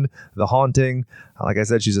Dune, The Haunting. Like I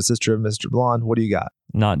said, she's a sister of Mr. Blonde. What do you got?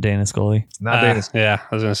 Not Dana Scully. Not Dana. Yeah,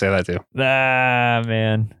 I was going to say that too. Ah,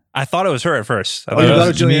 man. I thought it was her at first. I Oh, you thought it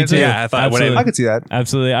was me Julianne too. Yeah, I thought Absolutely. I could see that.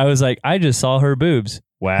 Absolutely. I was like, I just saw her boobs.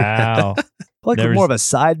 Wow. Like Never more of a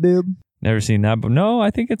side boob. Never seen that, but no,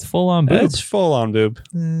 I think it's full on boob. It's full on boob.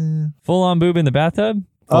 Full on boob in the bathtub?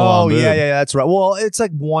 Full-on Oh, boob. yeah, that's right. Well, it's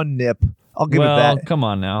like one nip. I'll give well, it that. come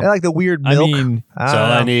on now. I like the weird I milk. mean, That's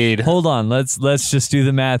all I need. hold on. Let's just do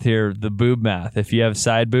the math here. The boob math. If you have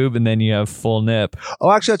side boob and then you have full nip,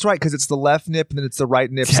 Oh, actually, that's right, because it's the left nip and then it's the right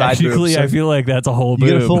nip side boob. technically, So I feel like that's a whole you boob.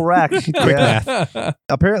 get a full rack. Yeah.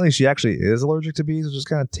 Apparently, she actually is allergic to bees, which is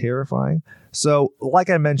kind of terrifying. So,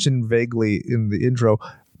 like I mentioned vaguely in the intro,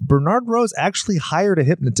 Bernard Rose actually hired a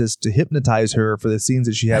hypnotist to hypnotize her for the scenes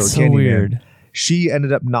that she had That's with so Candyman. weird. She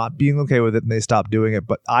ended up not being okay with it, and they stopped doing it.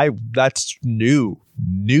 But that's knew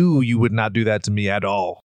you would not do that to me at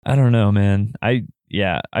all. I don't know, man. I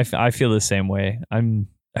feel the same way.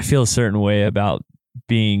 I feel a certain way about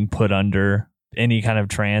being put under any kind of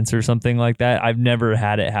trance or something like that. I've never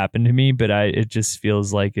had it happen to me, but it just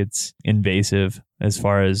feels like it's invasive as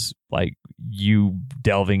far as like you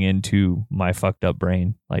delving into my fucked up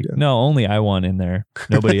brain. Like, no, only I want in there,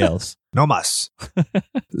 nobody else. No mas.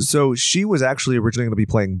 So she was actually originally going to be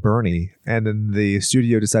playing Bernie, and then the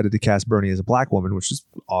studio decided to cast Bernie as a black woman, which is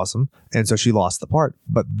awesome. And so she lost the part.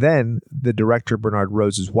 But then the director, Bernard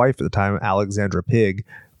Rose's wife at the time, Alexandra Pig,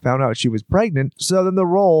 found out she was pregnant. So then the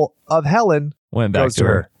role of Helen went back goes to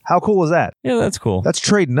her. How cool is that? Yeah, that's cool. That's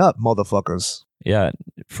trading up, motherfuckers. Yeah,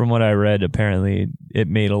 from what I read, apparently it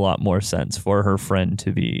made a lot more sense for her friend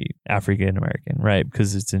to be African American, right?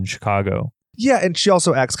 Because it's in Chicago. Yeah, and she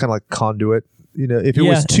also acts kind of like conduit. You know, if it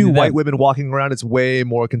was two white women walking around, it's way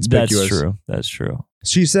more conspicuous. That's true.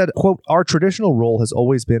 She said, quote, "Our traditional role has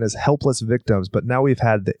always been as helpless victims, but now we've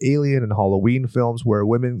had the Alien and Halloween films where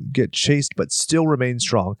women get chased but still remain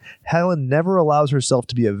strong. Helen never allows herself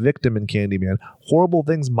to be a victim in Candyman. Horrible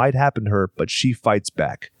things might happen to her, but she fights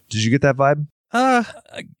back." Did you get that vibe? I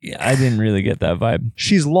didn't really get that vibe.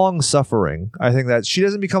 She's long suffering. I think that she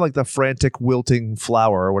doesn't become like the frantic wilting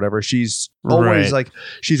flower or whatever. She's always like,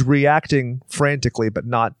 she's reacting frantically, but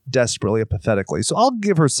not desperately or pathetically. So I'll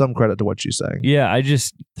give her some credit to what she's saying. Yeah,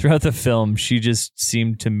 throughout the film, she just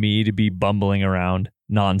seemed to me to be bumbling around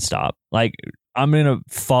nonstop. Like, I'm going to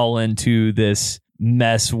fall into this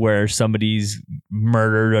mess where somebody's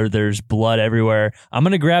murdered or there's blood everywhere. I'm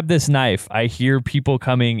going to grab this knife. I hear people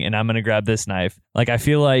coming and I'm going to grab this knife. Like, I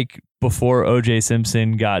feel like before OJ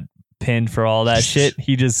Simpson got pinned for all that shit,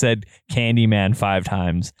 he just said Candyman 5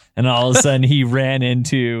 times. And all of a sudden he ran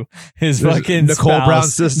into his fucking Nicole spouse Brown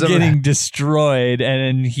system getting destroyed.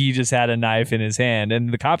 And then he just had a knife in his hand.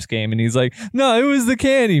 And the cops came and he's like, no, it was the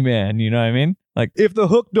Candyman. You know what I mean? Like, if the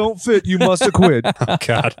hook don't fit, you must acquit. Oh,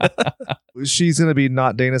 God. She's going to be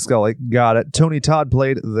not Dana Scully. Got it. Tony Todd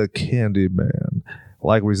played the Candyman.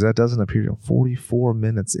 Like we said, doesn't appear until 44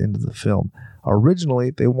 minutes into the film.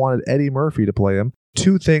 Originally, they wanted Eddie Murphy to play him.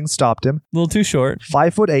 2 things stopped him. a little too short.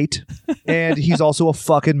 5'8", and he's also a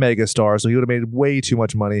fucking megastar, so he would have made way too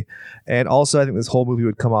much money. And also, I think this whole movie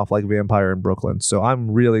would come off like Vampire in Brooklyn. So I'm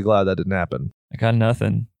really glad that didn't happen. I got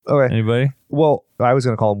nothing. Okay. Anybody? Well, I was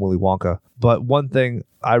going to call him Willy Wonka, but one thing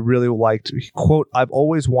I really liked, quote, "I've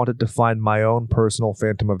always wanted to find my own personal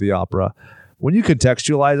Phantom of the Opera." When you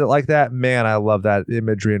contextualize it like that, man, I love that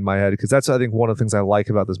imagery in my head, because that's, I think, one of the things I like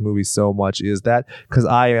about this movie so much is that, because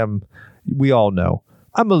we all know,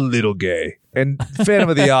 I'm a little gay, and Phantom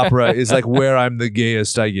of the Opera is like where I'm the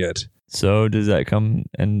gayest I get. So does that come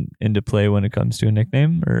into play when it comes to a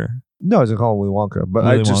nickname, or? No, I was going to call him Willy Wonka, but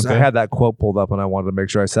Willy I Wonka? had that quote pulled up and I wanted to make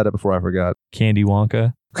sure I said it before I forgot. Candy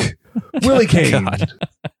Wonka? Willie Kane.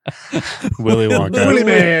 Willy Wonka. Willie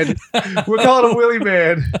Man. We're calling him Willie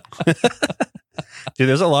Man. Dude,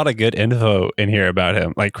 there's a lot of good info in here about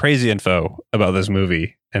him. Like, crazy info about this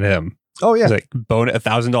movie and him. Oh, yeah. It's like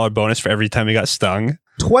 $1,000 bonus for every time he got stung.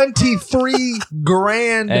 23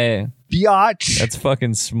 grand, Hey, biatch. that's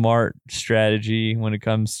fucking smart strategy when it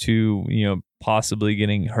comes to, possibly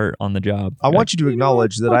getting hurt on the job. I want you to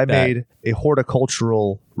acknowledge that I fuck that. made a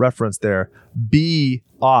horticultural reference there.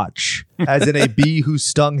 Biatch, as in a bee who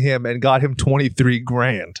stung him and got him 23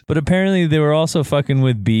 grand. But apparently they were also fucking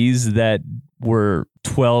with bees that were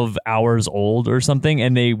 12 hours old or something,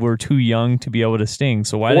 and they were too young to be able to sting.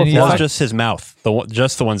 So why Or didn't he? Well, fly- it's just his mouth.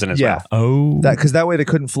 Just the ones in his Yeah. mouth. Oh, Because that way they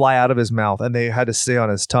couldn't fly out of his mouth and they had to stay on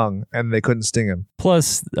his tongue and they couldn't sting him.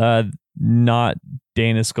 plus not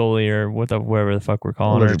Dana Scully or whatever the fuck we're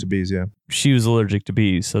calling Allergic her. to bees, yeah. She was allergic to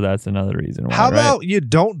bees, so that's another reason why. How right? about you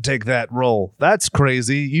don't take that role? That's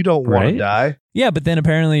crazy. You don't want Right? to die. Yeah, but then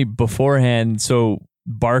apparently beforehand, so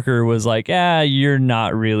Barker was like, you're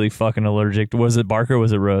not really fucking allergic. Was it Barker or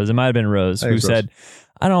was it Rose? It might have been Rose I who think it's Rose. said,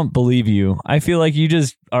 I don't believe you. I feel like you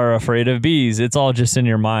just are afraid of bees. It's all just in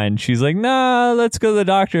your mind. She's like, nah, let's go to the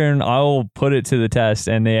doctor and I'll put it to the test.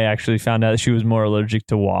 And they actually found out she was more allergic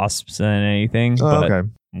to wasps than anything. Oh, but okay.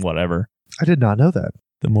 whatever. I did not know that.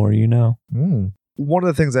 The more you know. One of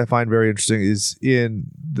the things I find very interesting is in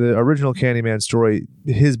the original Candyman story,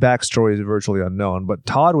 his backstory is virtually unknown, but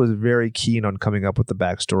Todd was very keen on coming up with the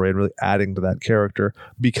backstory and really adding to that character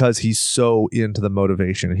because he's so into the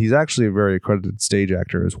motivation. And he's actually a very accredited stage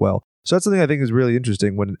actor as well. So that's something I think is really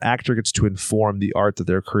interesting when an actor gets to inform the art that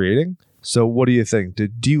they're creating. So what do you think? Do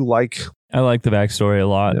you like... I like the backstory a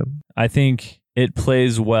lot. Yeah. I think it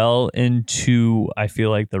plays well into, I feel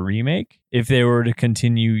like, the remake if they were to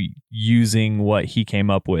continue using what he came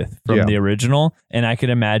up with from the original. And I could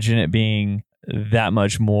imagine it being that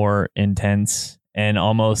much more intense and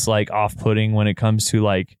almost like off-putting when it comes to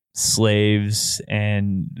like slaves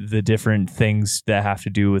and the different things that have to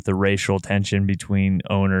do with the racial tension between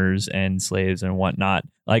owners and slaves and whatnot.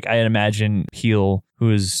 Like I imagine Peele,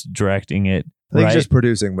 who is directing it, I think he's just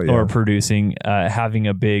producing, but or producing, having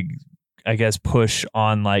a big, I guess, push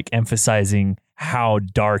on like emphasizing how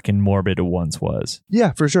dark and morbid it once was.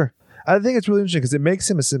 Yeah, for sure. I think it's really interesting because it makes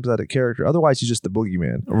him a sympathetic character. Otherwise, he's just the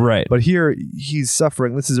boogeyman. Right. But here, he's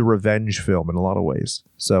suffering. This is a revenge film in a lot of ways.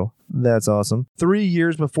 So that's awesome. 3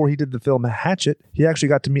 years before he did the film Hatchet, he actually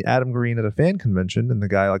got to meet Adam Green at a fan convention, and the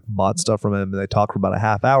guy like bought stuff from him, and they talked for about a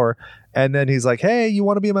half hour. And then he's like, "Hey, you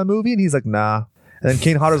want to be in my movie?" And he's like, "Nah." And then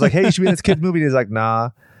Kane Hodder's like, "Hey, you should be in this kid's movie." And he's like, "Nah."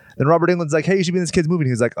 Then Robert Englund's like, "Hey, you should be in this kid's movie."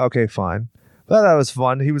 And he's like, "Okay, fine." Well, that was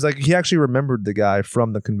fun. He was like, he actually remembered the guy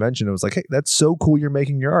from the convention. It was like, "Hey, that's so cool. You're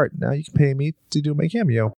making your art. Now you can pay me to do my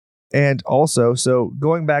cameo." And also, so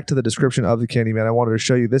going back to the description of the Candyman, I wanted to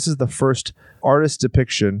show you, this is the first artist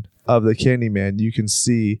depiction of the Candyman. You can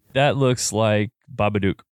see. That looks like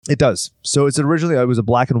Babadook. It does. So it was a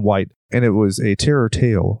black and white, and it was a terror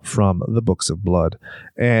tale from the Books of Blood.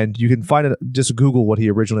 And you can find it, just Google what he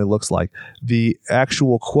originally looks like. The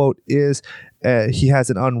actual quote is, he has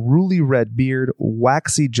an unruly red beard,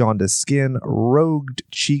 waxy jaundiced skin, rogued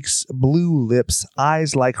cheeks, blue lips,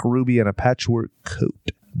 eyes like ruby, and a patchwork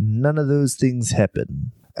coat. None of those things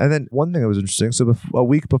happen. And then one thing that was interesting, so a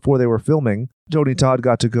week before they were filming, Tony Todd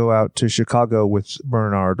got to go out to Chicago with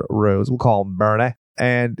Bernard Rose. We'll call him Bernie.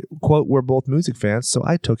 And, quote, "We're both music fans, so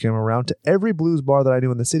I took him around to every blues bar that I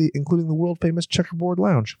knew in the city, including the world-famous Checkerboard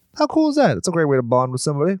Lounge." How cool is that? It's a great way to bond with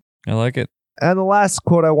somebody. I like it. And the last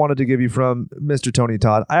quote I wanted to give you from Mr. Tony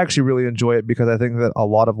Todd, I actually really enjoy it because I think that a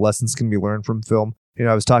lot of lessons can be learned from film. You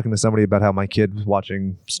know, I was talking to somebody about how my kid was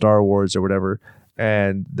watching Star Wars or whatever,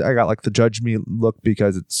 and I got like the judge me look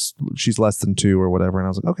because she's less than 2 or whatever. And I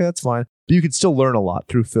was like, okay, that's fine. But you can still learn a lot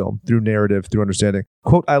through film, through narrative, through understanding.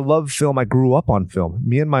 Quote, "I love film. I grew up on film.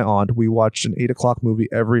 Me and my aunt, we watched an 8 o'clock movie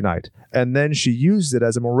every night. And then she used it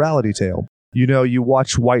as a morality tale. You know, you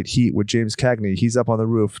watch White Heat with James Cagney. He's up on the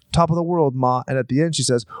roof. Top of the world, Ma." And at the end, she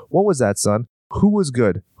says, "What was that, son? Who was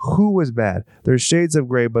good? Who was bad? There's shades of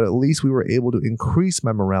gray, but at least we were able to increase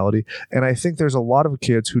my morality." And I think there's a lot of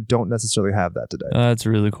kids who don't necessarily have that today. That's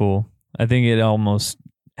really cool. I think it almost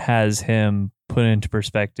has him put into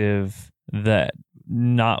perspective that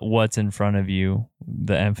not what's in front of you,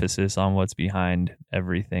 the emphasis on what's behind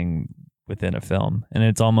everything within a film. And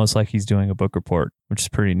it's almost like he's doing a book report, which is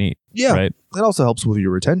pretty neat. Yeah. Right. It also helps with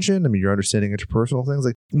your retention. I mean, you're understanding interpersonal things.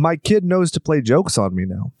 Like, my kid knows to play jokes on me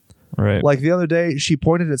now. Right. Like the other day, she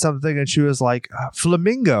pointed at something and she was like,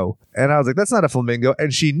 "Flamingo." And I was like, "That's not a flamingo."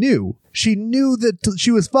 And she knew that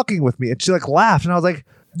she was fucking with me. And she like laughed. And I was like,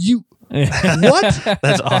 "You, what?"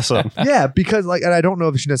 That's awesome. Yeah, because like, and I don't know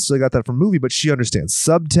if she necessarily got that from movie, but she understands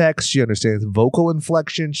subtext. She understands vocal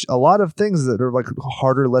inflection. A lot of things that are like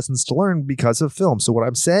harder lessons to learn because of film. So what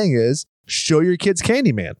I'm saying is, show your kids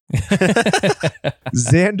Candyman.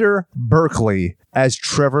 Xander Berkeley as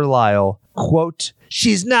Trevor Lyle. Quote,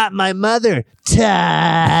 "She's not my mother,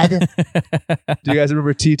 Todd." Do you guys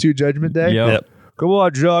remember T2 Judgment Day? Yep. "Come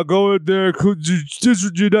on, John, go in there.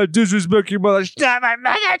 You're not disrespect your mother. She's not my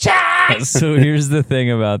mother, Todd." So here's the thing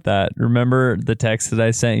about that. Remember the text that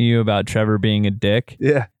I sent you about Trevor being a dick?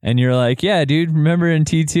 Yeah. And you're like, "Yeah, dude, remember in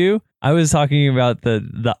T2? I was talking about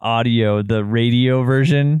the audio, the radio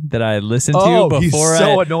version that I listened to before he's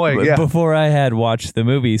so annoying. Yeah. before I had watched the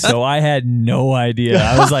movie. So I had no idea.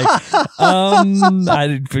 I was like, I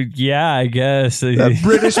guess. That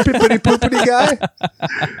British pippity poopity guy.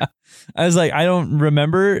 I was like, I don't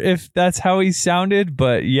remember if that's how he sounded,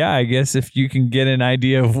 but yeah, I guess if you can get an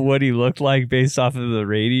idea of what he looked like based off of the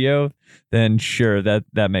radio, then sure,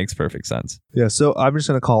 that makes perfect sense. Yeah, so I'm just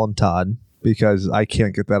going to call him Todd because I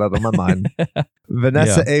can't get that out of my mind.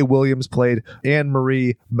 Vanessa A. Williams played Anne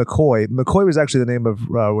Marie McCoy. McCoy was actually the name of,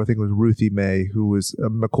 I think it was Ruthie Mae, who was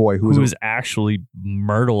McCoy, who was actually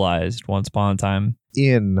myrtleized once upon a time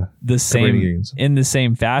in the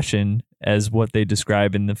same fashion as what they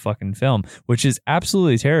describe in the fucking film, which is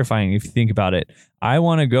absolutely terrifying if you think about it. I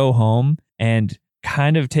want to go home and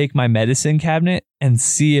kind of take my medicine cabinet and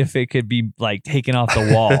see if it could be like taken off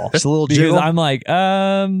the wall. Just a little because jiggle. I'm like,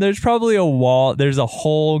 there's probably a wall. There's a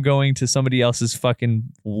hole going to somebody else's fucking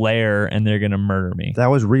lair and they're going to murder me.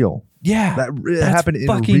 That was real. Yeah. That happened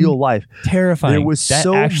in real life. Terrifying. There was that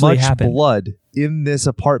so much happened. blood in this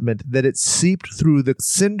apartment that it seeped through the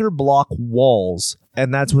cinder block walls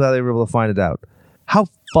and that's how they were able to find it out. How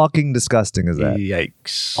fucking disgusting is that?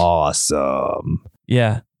 Yikes. Awesome.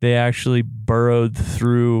 Yeah, they actually burrowed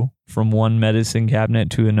through from one medicine cabinet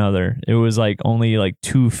to another. It was like only like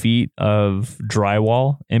 2 feet of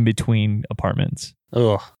drywall in between apartments.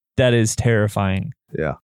 Ugh. That is terrifying.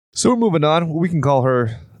 Yeah. So we're moving on. We can call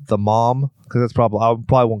her the mom because that's probably I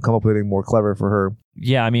probably won't come up with anything more clever for her.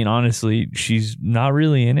 Yeah, I mean, honestly, she's not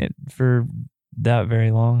really in it for that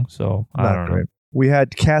very long, so I don't know. We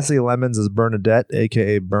had Cassie Lemons as Bernadette,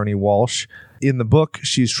 aka Bernie Walsh. In the book,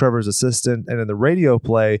 she's Trevor's assistant, and in the radio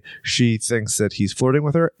play, she thinks that he's flirting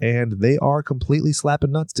with her, and they are completely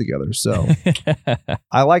slapping nuts together. So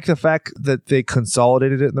I like the fact that they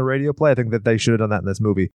consolidated it in the radio play. I think that they should have done that in this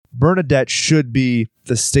movie. Bernadette should be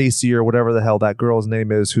the Stacy or whatever the hell that girl's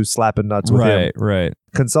name is who's slapping nuts with him. Right.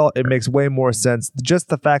 It makes way more sense. Just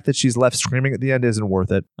the fact that she's left screaming at the end isn't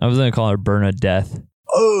worth it. I was going to call her Bernadette.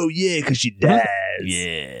 Oh, yeah, because she dies.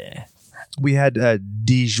 Yeah. We had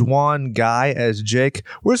Dijuan Guy as Jake.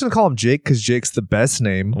 We're just going to call him Jake because Jake's the best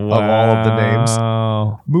name of all of the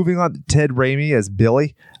names. Moving on to Ted Raimi as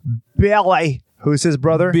Billy. Billy, who's his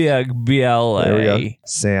brother? Big Billy. There we go.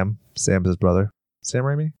 Sam. Sam's his brother. Sam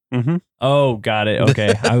Raimi? Mm-hmm. Oh, got it.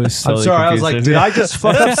 Okay. I was totally I'm sorry. I was confused. like, did I just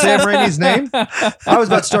fuck up Sam Raimi's name? I was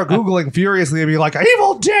about to start Googling furiously and be like,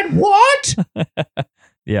 Evil Dead what?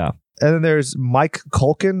 Yeah. And then there's Mike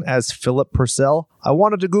Culkin as Philip Purcell. I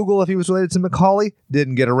wanted to Google if he was related to Macaulay.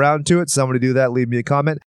 Didn't get around to it. Somebody do that. Leave me a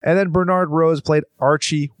comment. And then Bernard Rose played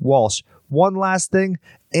Archie Walsh. One last thing.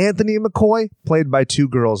 Anthony McCoy, played by 2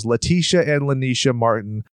 girls, Letitia and Lanisha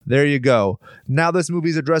Martin. There you go. Now this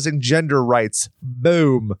movie's addressing gender rights.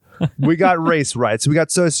 Boom. We got race rights. We got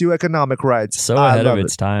socioeconomic rights. So ahead of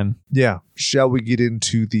its time. Yeah. Shall we get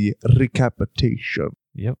into the recapitation?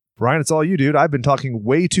 Yep. Ryan, it's all you, dude. I've been talking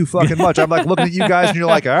way too fucking much. I'm like looking at you guys and you're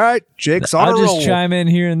like, all right, Jake's on a roll. I'll just chime in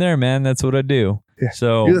here and there, man. That's what I do. Yeah.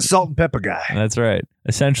 So You're the salt and pepper guy. That's right.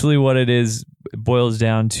 Essentially what it is boils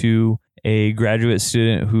down to a graduate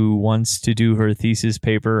student who wants to do her thesis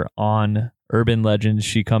paper on urban legends.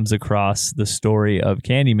 She comes across the story of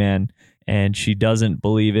Candyman and she doesn't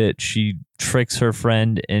believe it. She tricks her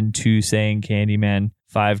friend into saying Candyman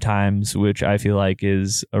 5 times, which I feel like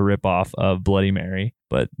is a ripoff of Bloody Mary.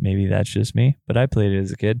 But maybe that's just me. But I played it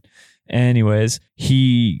as a kid. Anyways,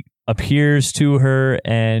 he appears to her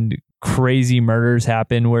and crazy murders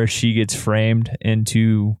happen where she gets framed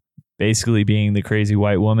into basically being the crazy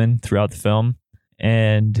white woman throughout the film.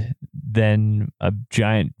 And then a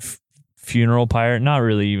giant funeral pyre, not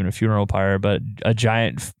really even a funeral pyre, but a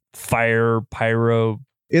giant fire pyro.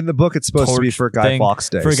 In the book, it's supposed to be for Guy Fawkes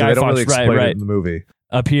Day. For so Guy they don't Fawkes, really explain right. it in the movie.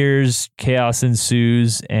 Appears, chaos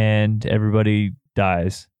ensues, and everybody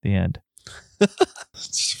dies. The end.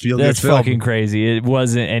 That's fucking crazy. It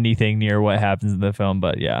wasn't anything near what happens in the film,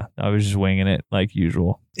 but yeah, I was just winging it like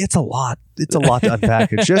usual. It's a lot. It's a lot to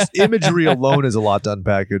unpackage. Just imagery alone is a lot to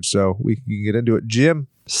unpackage, so we can get into it. Jim,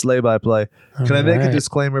 slay by play. Can I make a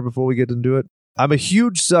disclaimer before we get into it? I'm a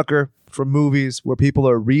huge sucker for movies where people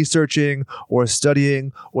are researching or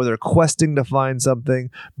studying or they're questing to find something,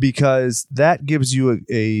 because that gives you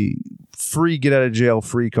a free get out of jail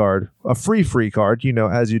free card, a free card,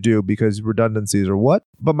 as you do, because redundancies or what.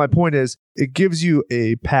 But my point is, it gives you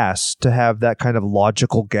a pass to have that kind of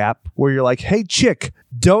logical gap where you're like, hey, chick,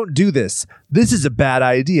 don't do this. This is a bad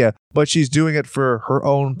idea, but she's doing it for her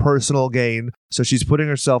own personal gain. So she's putting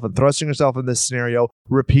herself and thrusting herself in this scenario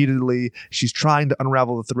repeatedly. She's trying to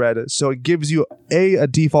unravel the thread. So it gives you a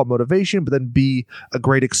default motivation, but then B, a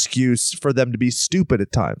great excuse for them to be stupid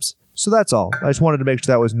at times. So that's all. I just wanted to make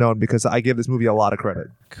sure that was known because I give this movie a lot of credit.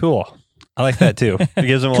 Cool. I like that too. It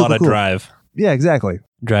gives them a lot of drive. Yeah, exactly.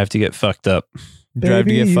 Drive to get fucked up. Drive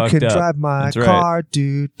to get fucked up. You can drive my car.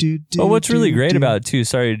 Do. But what's really great about it too,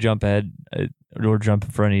 sorry to jump ahead or jump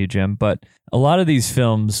in front of you, Jim, but a lot of these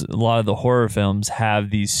films, a lot of the horror films have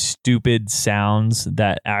these stupid sounds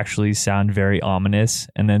that actually sound very ominous.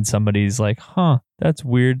 And then somebody's like, that's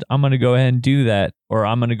weird. I'm going to go ahead and do that. Or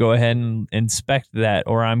I'm going to go ahead and inspect that.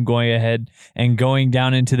 Or I'm going ahead and going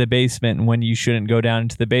down into the basement when you shouldn't go down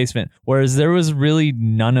into the basement. Whereas there was really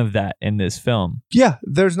none of that in this film. Yeah,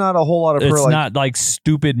 there's not a whole lot of her. It's not like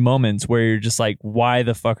stupid moments where you're just like, why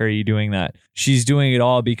the fuck are you doing that? She's doing it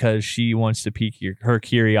all because she wants to pique her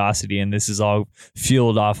curiosity. And this is is all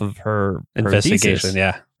fueled off of her Investigation, thesis,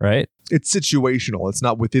 yeah. right? It's situational. It's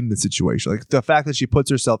not within the situation. Like the fact that she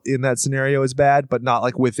puts herself in that scenario is bad, but not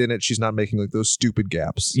like within it. She's not making like those stupid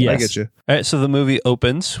gaps. I Yes. get you. All right, so the movie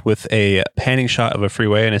opens with a panning shot of a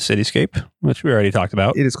freeway and a cityscape, which we already talked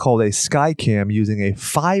about. It is called a Skycam using a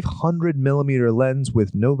 500 millimeter lens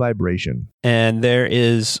with no vibration. And there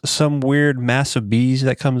is some weird mass of bees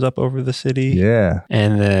that comes up over the city. Yeah.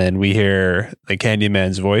 And then we hear the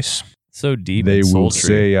Candyman's voice. So deep. They and will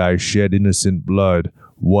sultry. say I shed innocent blood.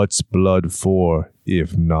 What's blood for,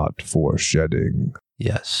 if not for shedding?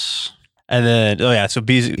 Yes. And then, so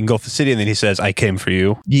bees engulf the city, and then he says, I came for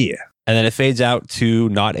you. Yeah. And then it fades out to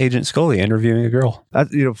not Agent Scully interviewing a girl.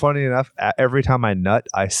 That's, funny enough, every time I nut,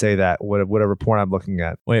 I say that, whatever porn I'm looking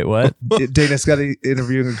at. Wait, what? Dana Scully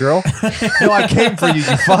interviewing a girl? No, I came for you,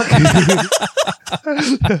 you fuck.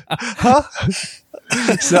 Huh?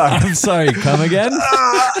 Sorry. I'm sorry. Come again?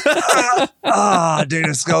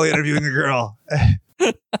 Dana Scully interviewing a girl.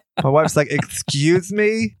 My wife's like, excuse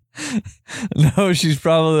me? No, she's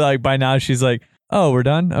probably like, by now she's like, oh, we're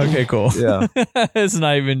done? Okay, cool. Yeah. It's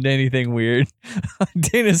not even anything weird.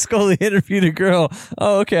 Dana Scully interviewed a girl.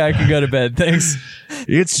 Oh, okay, I can go to bed. Thanks.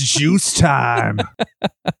 It's juice time.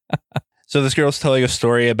 So this girl's telling a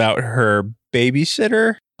story about her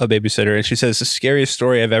babysitter, and she says, the scariest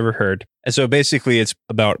story I've ever heard. And so basically it's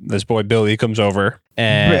about this boy, Billy, comes over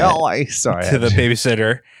and Really? Sorry. to the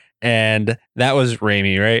babysitter. And that was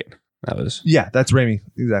Raimi, right? That was... Yeah, that's Raimi.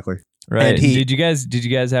 Exactly. Right. And he- Did you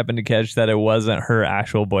guys happen to catch that it wasn't her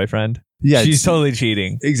actual boyfriend? Yeah. She's totally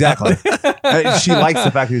cheating. Exactly. She likes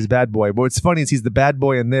the fact that he's a bad boy. But what's funny is he's the bad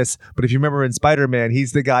boy in this. But if you remember in Spider-Man,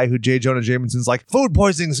 he's the guy who J. Jonah Jameson's like, food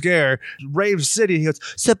poisoning scare, Rave City. He goes,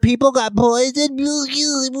 so people got poisoned?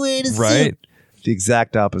 Where to Right. The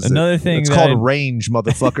exact opposite. Another thing it's that called I- range,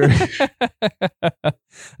 motherfucker.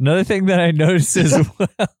 Another thing that I noticed as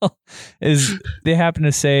well is they happen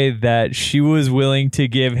to say that she was willing to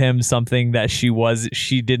give him something that she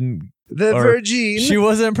didn't The Or Virgin. she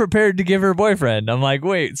wasn't prepared to give her boyfriend. I'm like,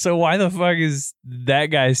 wait, so why the fuck is that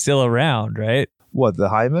guy still around, right? What, the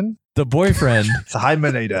hymen? The boyfriend. The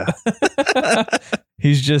hymenator.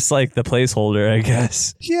 He's just like the placeholder, I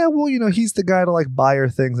guess. Yeah, well, he's the guy to like buy her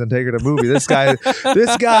things and take her to movie. This guy,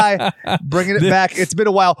 bringing it back. It's been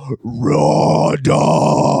a while. Raw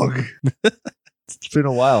dog. It's been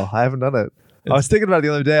a while. I haven't done it. I was thinking about it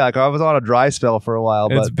the other day. Like I was on a dry spell for a while,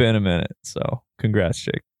 It's but been a minute, so congrats,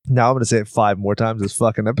 Jake. now I'm going to say it 5 more times this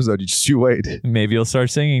fucking episode. You wait. Maybe you'll start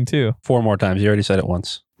singing too. 4 more times. You already said it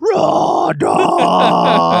once. Raw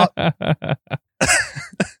dog.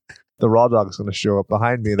 The raw dog's going to show up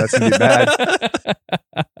behind me. That's going to be bad.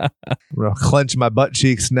 I'm going to clench my butt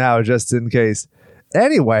cheeks now just in case.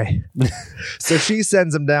 Anyway, so she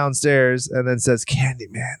sends him downstairs and then says,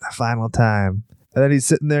 Candyman, the final time. And then he's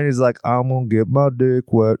sitting there and he's like, I'm going to get my dick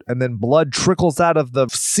wet. And then blood trickles out of the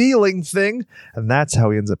ceiling thing. And that's how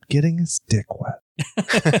he ends up getting his dick wet.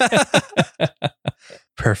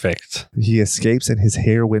 Perfect. He escapes and his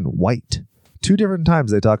hair went white. 2 different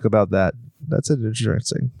times they talk about that. That's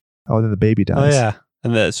interesting. Oh, and then the baby dies. Oh, yeah.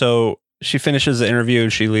 And so she finishes the interview.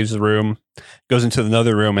 She leaves the room, goes into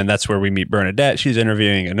another room, and that's where we meet Bernadette. She's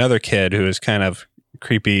interviewing another kid who is kind of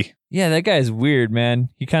creepy. Yeah, that guy's weird, man.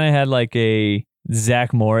 He kind of had like a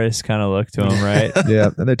Zach Morris kind of look to him, right?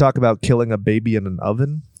 Yeah. And they talk about killing a baby in an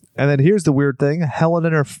oven. And then here's the weird thing. Helen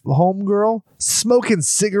and her homegirl smoking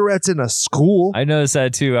cigarettes in a school. I noticed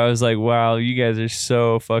that too. I was like, wow, you guys are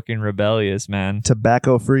so fucking rebellious, man.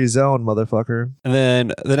 Tobacco-free zone, motherfucker. And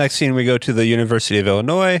then the next scene, we go to the University of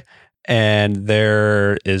Illinois, and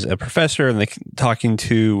there is a professor, and they're talking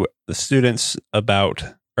to the students about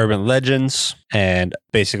urban legends, and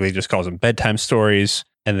basically just calls them bedtime stories.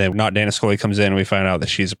 And then not Dana Scully comes in, and we find out that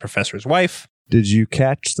she's a professor's wife. Did you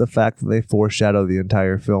catch the fact that they foreshadow the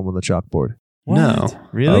entire film on the chalkboard? No.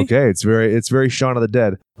 Really? Okay, it's very Shaun of the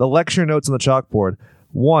Dead. The lecture notes on the chalkboard.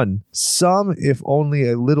 1, some, if only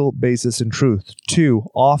a little basis in truth. 2,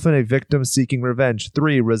 often a victim seeking revenge.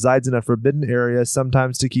 3, resides in a forbidden area,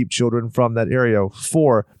 sometimes to keep children from that area.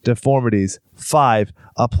 4, deformities. 5,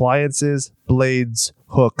 appliances, blades,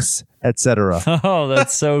 hooks, etc. Oh,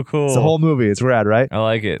 that's so cool. It's the whole movie. It's rad, right? I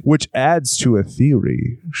like it. Which adds to a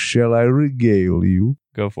theory. Shall I regale you?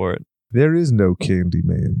 Go for it. There is no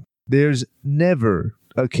Candyman. There's never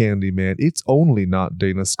a Candyman. It's only not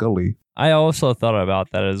Dana Scully. I also thought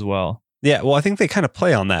about that as well. Yeah, well, I think they kind of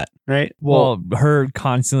play on that, right? Well, her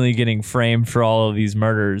constantly getting framed for all of these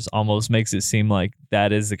murders almost makes it seem like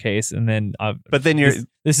that is the case. And then, But then you're...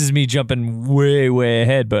 this is me jumping way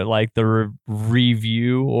ahead, but like the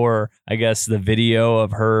review, or I guess the video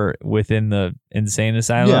of her within the insane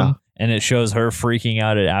asylum, and it shows her freaking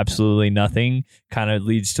out at absolutely nothing, kind of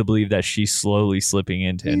leads to believe that she's slowly slipping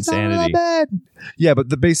into insanity. Yeah, but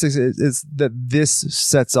the basics is that this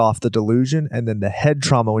sets off the delusion, and then the head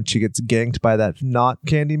trauma when she gets ganked by that not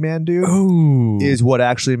Candyman dude Ooh. is what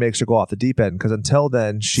actually makes her go off the deep end. Because until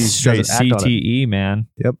then, she Straight doesn't act on it. CTE, man.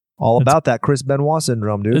 Yep, all about that Chris Benoit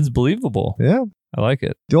syndrome, dude. It's believable. Yeah. I like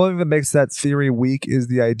it. The only thing that makes that theory weak is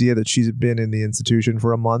the idea that she's been in the institution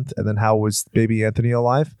for a month, and then how was baby Anthony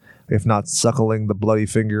alive, if not suckling the bloody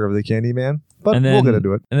finger of the Candyman? But And then, we'll get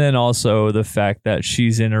into it. And then also the fact that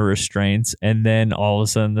she's in her restraints, and then all of a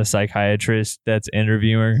sudden the psychiatrist that's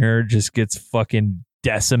interviewing her just gets fucking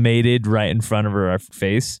decimated right in front of her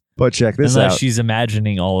face. But check this Unless out. she's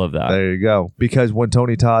imagining all of that. There you go. Because when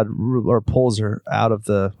Tony Todd pulls her out of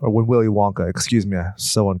or when Willy Wonka, excuse me,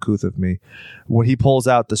 so uncouth of me, when he pulls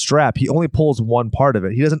out the strap, he only pulls one part of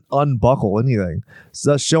it. He doesn't unbuckle anything.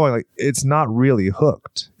 So that's showing like it's not really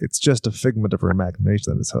hooked. It's just a figment of her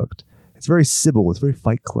imagination that is hooked. It's very Sybil. It's very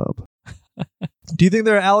Fight Club. Do you think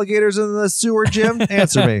there are alligators in the sewer, Jim?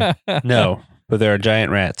 Answer me. No, but there are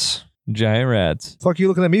giant rats. Giant rats. Fuck you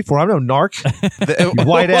looking at me for? I'm no narc. The, You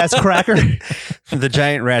white ass cracker. the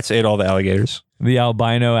giant rats ate all the alligators. The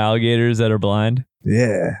albino alligators that are blind.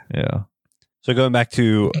 Yeah. Yeah. So going back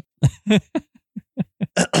to...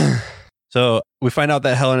 So we find out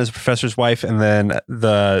that Helen is the professor's wife, and then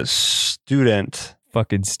the student,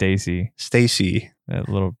 Fucking Stacy. Stacy, That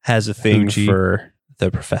little. has a thing Hoochie. for the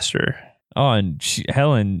professor. Oh, and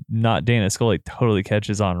Helen, not Dana Scully, totally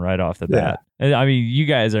catches on right off the Yeah. bat. And, I mean, you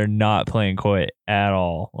guys are not playing coy at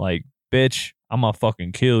all. Like, bitch, I'm gonna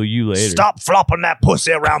fucking kill you later. Stop flopping that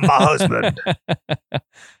pussy around my husband.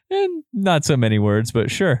 And not so many words, but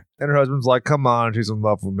sure. And her husband's like, come on, she's in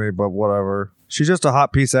love with me, but whatever. She's just a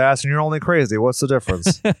hot piece of ass and you're only crazy. What's the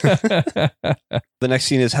difference? The next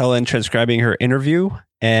scene is Helen transcribing her interview,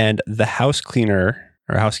 and the house cleaner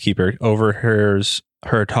or housekeeper overhears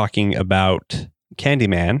her talking about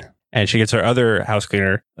Candyman, and she gets her other house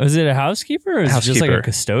cleaner. Was it a housekeeper or is it just like a Housekeeper.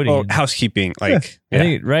 custodian? Oh, housekeeping. Like, I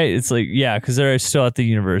think, right? It's like, yeah, because they're still at the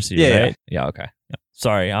university, Yeah, right? Yeah, okay. Yeah.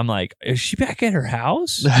 Sorry, I'm like, is she back at her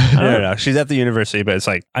house? no. She's at the university, but it's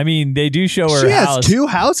like, I mean, they do show her She house. has two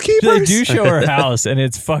housekeepers? They do show her house, and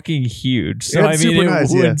it's fucking huge. So, It's I mean, super it nice,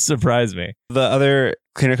 wouldn't yeah. surprise me. the other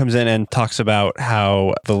cleaner comes in and talks about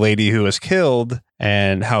how the lady who was killed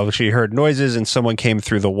and how she heard noises and someone came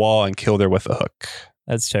through the wall and killed her with a hook.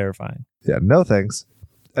 That's terrifying. Yeah, no thanks.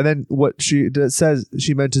 And then what says,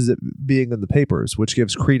 she mentions it being in the papers, which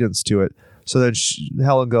gives credence to it. So then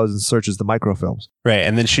Helen goes and searches the microfilms. Right.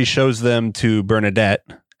 And then she shows them to Bernadette,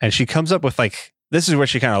 and she comes up with like, this is where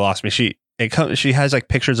she kind of lost me. She has like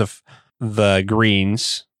pictures of the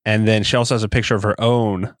Greens, and then she also has a picture of her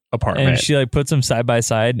own apartment. And she like puts them side by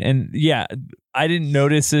side. And yeah, I didn't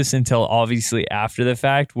notice this until obviously after the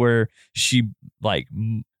fact, where she like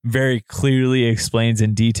very clearly explains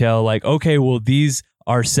in detail, like, okay, well, these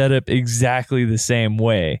are set up exactly the same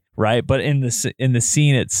way, right? But in the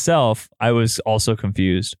scene itself, I was also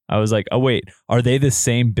confused. I was like, oh wait, are they the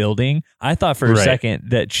same building? I thought for a Right. second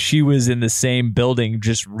that she was in the same building,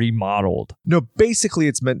 just remodeled. No, basically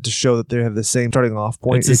it's meant to show that they have the same starting off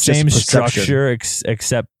point. It's the just same perception. structure,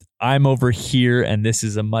 except I'm over here, and this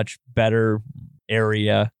is a much better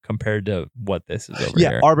area compared to what this is over Yeah,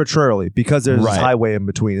 here. arbitrarily, because there's Right. this highway in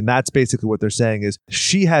between. And that's basically what they're saying is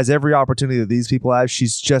she has every opportunity that these people have.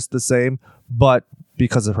 She's just the same, but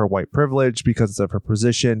because of her white privilege, because of her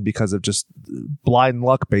position, because of just blind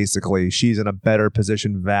luck, basically, she's in a better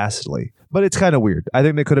position vastly. But it's kind of weird. I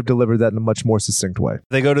think they could have delivered that in a much more succinct way.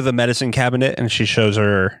 They go to the medicine cabinet, and she shows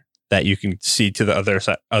her that you can see to the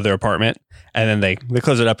other apartment, and then they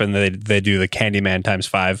close it up, and they do the Candyman times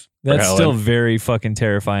 5. for That's Helen. still very fucking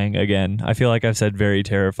terrifying. Again, I feel like I've said very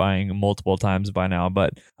terrifying multiple times by now,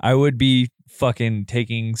 but I would be fucking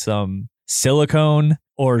taking some silicone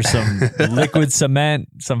or some liquid cement.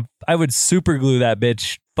 I would super glue that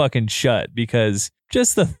bitch fucking shut, because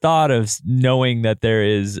just the thought of knowing that there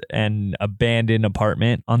is an abandoned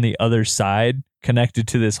apartment on the other side connected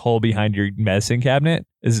to this hole behind your medicine cabinet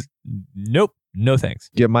is nope. No thanks.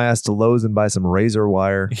 Get my ass to Lowe's and buy some razor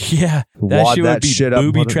wire. Yeah, that Wad shit that would be shit up,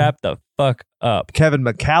 booby put it- trapped the fuck up. Kevin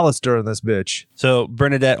McAllister in this bitch. So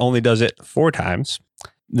Bernadette only does it 4 times.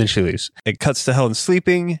 Then she leaves. It cuts to Helen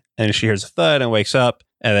sleeping, and she hears a thud and wakes up.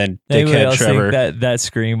 And then Anybody dickhead else Trevor. think that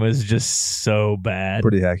scream was just so bad?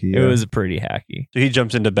 Pretty hacky. It Yeah. was pretty hacky. So he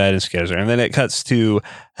jumps into bed and scares her. And then it cuts to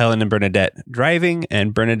Helen and Bernadette driving,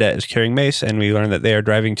 and Bernadette is carrying Mace, and we learn that they are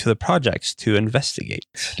driving to the projects to investigate.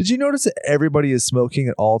 Did you notice that everybody is smoking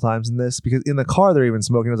at all times in this? Because in the car they're even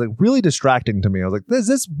smoking. It was like really distracting to me. I was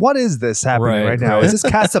like, what is this happening right now? Is this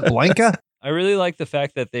Casablanca? I really like the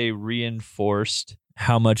fact that they reinforced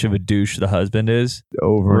how much of a douche the husband is.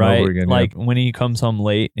 Over and Right? over again. Like when he comes home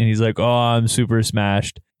late and he's like, "Oh, I'm super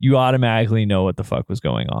smashed." You automatically know what the fuck was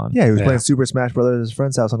going on. Yeah, he was Yeah. playing Super Smash Brothers at his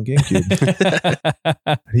friend's house on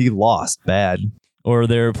GameCube. He lost bad. Or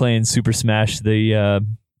they're playing Super Smash, the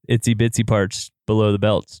itsy bitsy parts below the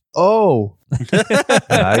belts. Oh,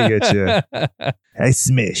 I get you. Hey,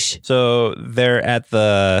 Smish. So they're at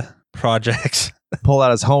the projects. Pull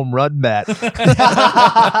out his home run bat.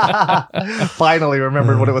 Finally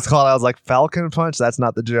remembered what it was called. I was like, Falcon Punch? That's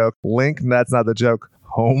not the joke. Link? That's not the joke.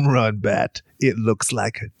 Home run bat. It looks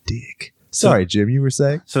like a dick. Sorry, Jim, you were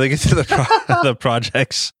saying? So they get to the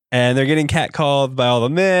projects, and they're getting catcalled by all the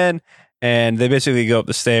men, and they basically go up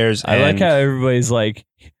the stairs. I like and- how everybody's like,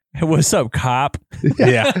 "What's up, cop?"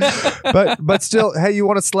 Yeah. But still, hey, you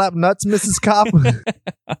want to slap nuts, Mrs. Cop?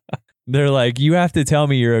 They're like, "You have to tell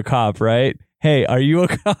me you're a cop, right? Hey, are you a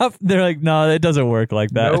cop?" They're like, "No, it doesn't work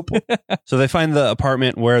like that." Nope. So they find the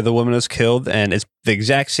apartment where the woman was killed, and it's the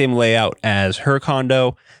exact same layout as her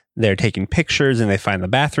condo. They're taking pictures, and they find the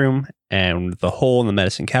bathroom and the hole in the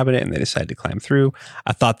medicine cabinet, and they decide to climb through.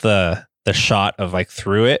 I thought the shot of like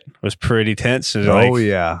through it was pretty tense. It was Oh, like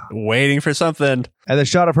yeah. waiting for something. And the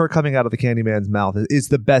shot of her coming out of the Candyman's mouth is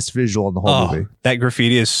the best visual in the whole movie. That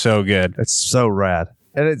graffiti is so good. It's so rad.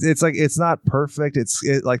 And it's like, it's not perfect. It's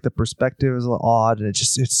like the perspective is a little odd, and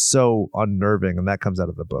it's so unnerving. And that comes out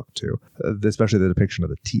of the book too, especially the depiction of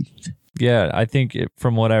the teeth. Yeah, I think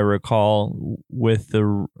from what I recall with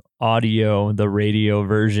the audio, the radio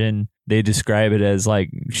version, they describe it as like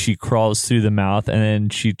she crawls through the mouth and then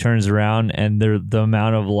she turns around and the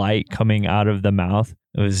amount of light coming out of the mouth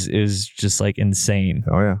is just like insane.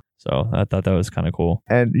 Oh, yeah. So I thought that was kind of cool.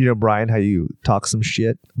 And you know, Brian, how you talk some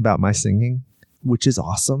shit about my singing, which is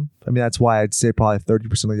awesome. I mean, that's why I'd say probably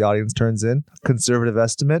 30% of the audience turns in. Conservative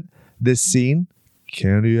estimate. This scene,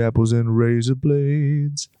 candy apples and razor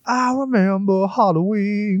blades. I remember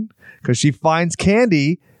Halloween. Because she finds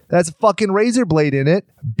candy that's a fucking razor blade in it.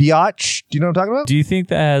 Biatch. Do you know what I'm talking about? Do you think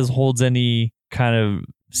that holds any kind of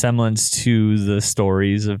semblance to the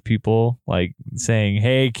stories of people like saying,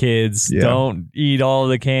 "Hey kids, Yeah. don't eat all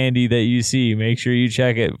the candy that you see. Make sure you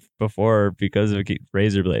check it before because of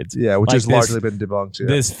razor blades." Yeah, which Like has this- largely been debunked. Yeah.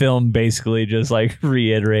 This film basically just like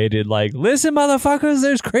reiterated, like, "Listen, motherfuckers,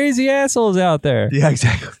 there's crazy assholes out there." Yeah,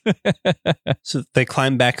 exactly. So they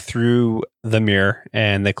climb back through the mirror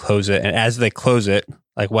and they close it. And as they close it,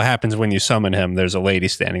 like what happens when you summon him? There's a lady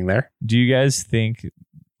standing there. Do you guys think,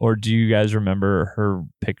 or do you guys remember her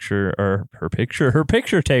picture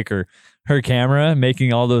taker, her camera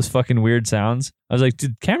making all those fucking weird sounds? I was like,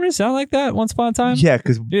 did cameras sound like that once upon a time? Yeah,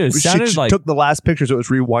 because Dude, it she sounded like, took the last picture, so it was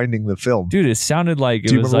rewinding the film. dude, it sounded like Do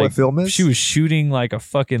it you was remember like what film is? she was shooting like a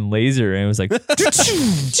fucking laser, and it was like,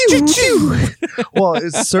 Well,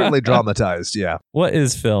 it's certainly dramatized. Yeah. what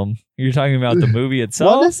is film? You're talking about the movie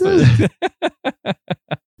itself? What is it?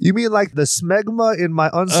 You mean like the smegma in my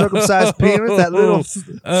uncircumcised penis? That little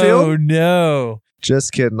Oh film? no!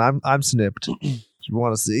 Just kidding. I'm snipped. Do you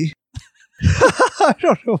want to see? I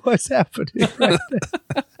don't know what's happening right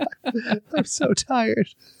now. I'm so tired.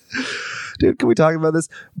 Dude, can we talk about this?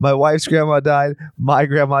 My wife's grandma died. My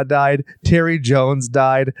grandma died. Terry Jones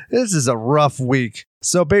died. This is a rough week.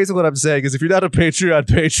 So basically what I'm saying is if you're not a Patreon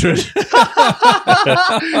patron,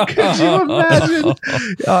 could you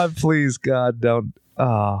imagine? Please, God, don't.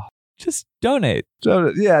 Just donate.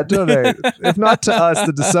 Donate. If not to us,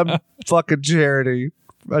 then to some fucking charity,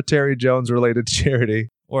 a Terry Jones related charity.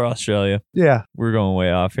 Or Australia. Yeah. We're going way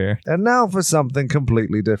off here. And now for something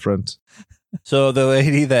completely different. So the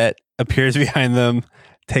lady that appears behind them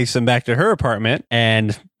takes them back to her apartment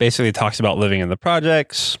and basically talks about living in the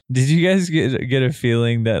projects. Did you guys get a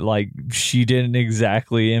feeling that like she didn't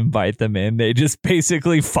exactly invite them in? They just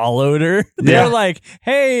basically followed her. They're Yeah. like,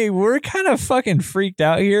 "Hey, we're kind of fucking freaked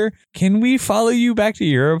out here. Can we follow you back to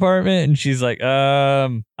your apartment?" And she's like,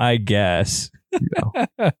 I guess."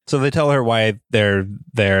 So they tell her why they're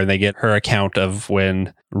there, and they get her account of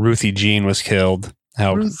when Ruthie Jean was killed.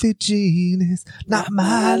 How Ruthie Jean is not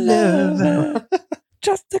my lover.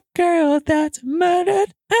 Just a girl that's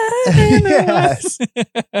murdered. Yes.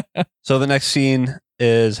 So the next scene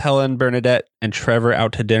is Helen, Bernadette, and Trevor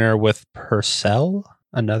out to dinner with Purcell,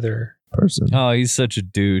 another. Person. Oh, he's such a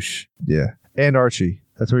douche. Yeah. And Archie.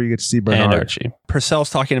 That's where you get to see and Bernard. Archie.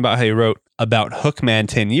 Purcell's talking about how he wrote about Hookman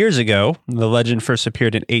 10 years ago. The legend first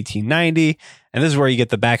appeared in 1890. And this is where you get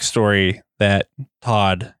the backstory that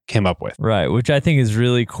Todd came up with. Right, which I think is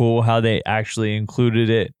really cool how they actually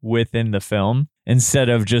included it within the film instead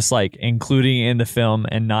of just like including it in the film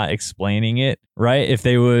and not explaining it, right? If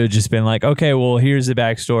they would have just been like, okay, well, here's the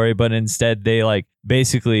backstory, but instead they like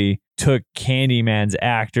basically took Candyman's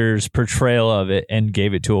actor's portrayal of it and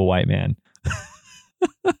gave it to a white man.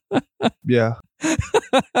 Yeah.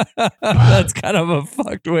 That's kind of a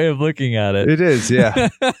fucked way of looking at it. It is, yeah.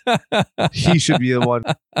 He should be the one.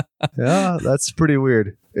 Yeah, that's pretty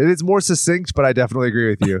weird. It is more succinct, but I definitely agree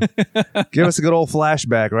with you. Give us a good old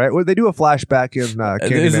flashback, right? Well, they do a flashback in Is it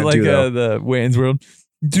Candyman like 2, though. the Wayne's World?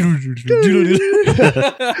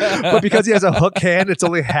 But because he has a hook hand, it's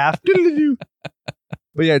only half.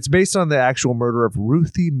 But yeah, it's based on the actual murder of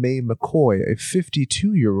Ruthie Mae McCoy, a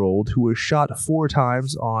 52-year-old who was shot 4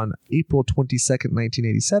 times on April 22nd,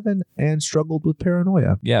 1987, and struggled with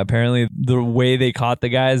paranoia. Yeah, apparently the way they caught the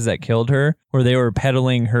guys that killed her, where they were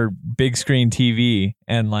peddling her big screen TV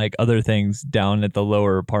and like other things down at the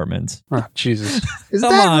lower apartments. Oh, Jesus. Is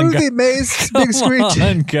Come that on, Ruthie Mae's big screen? Come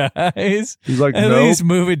on, guys. He's like, At no. least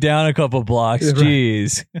move it down a couple blocks. Yeah, right.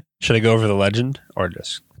 Jeez. Should I go over the legend or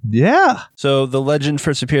just... Yeah. So the legend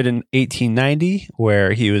first appeared in 1890,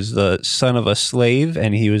 where he was the son of a slave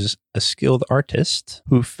and he was a skilled artist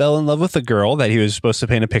who fell in love with a girl that he was supposed to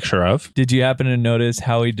paint a picture of. Did you happen to notice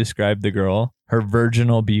how he described the girl? Her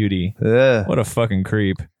virginal beauty. Ugh. What a fucking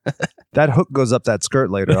creep. That hook goes up that skirt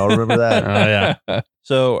later. I'll remember that. Oh, yeah.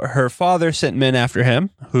 So her father sent men after him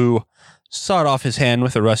who sawed off his hand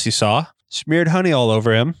with a rusty saw, smeared honey all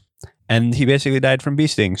over him, and he basically died from bee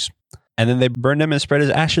stings. And then they burned him and spread his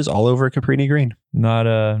ashes all over Cabrini Green. Not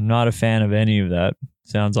a fan of any of that.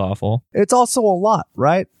 Sounds awful. It's also a lot,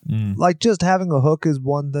 right? Mm. Like just having a hook is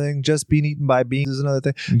one thing. Just being eaten by bees is another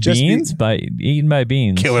thing. Just Beans? Eaten by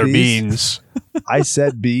beans. Killer Bees? beans. I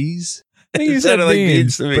said bees. I think you It said sounded like beans.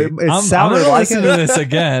 beans to me. But it I'm sounded gonna like listen it. to this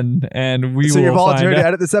again, and we So will you're volunteering find to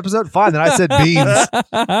edit this episode? Fine, then I said beans.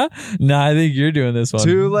 out. No, I think you're doing this one.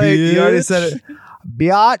 Too late. You already Bitch. said it.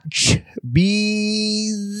 Biatch.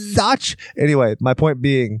 Beezach. Anyway, my point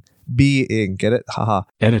being, get it? Haha.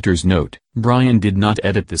 Editor's note: Brian did not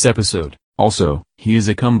edit this episode. Also, he is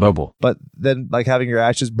a cum bubble. But then, like having your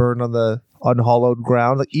ashes burned on the unhollowed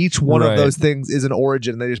ground, like each one of Right. those things is an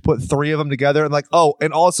origin. They just put 3 of them together and like, oh,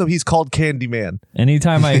 and also he's called Candyman.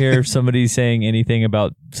 Anytime I hear somebody saying anything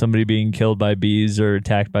about somebody being killed by bees or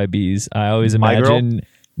attacked by bees, I always My girl? imagine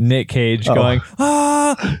Nick Cage Oh. going,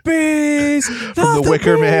 bees! From The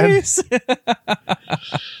Wicker Man.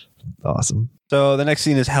 Awesome. So the next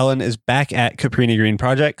scene is Helen is back at Cabrini Green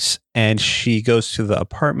Projects, and she goes to the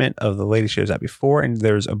apartment of the lady she was at before, and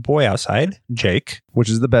there's a boy outside, Jake. Which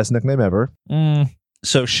is the best nickname ever.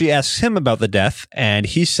 So she asks him about the death, and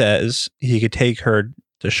he says he could take her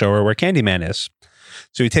to show her where Candyman is.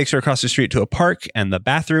 So he takes her across the street to a park and the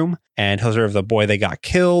bathroom and tells her of the boy that got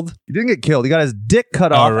killed. He didn't get killed. He got his dick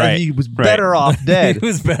cut Oh, off right. and he was Right. better off He dead.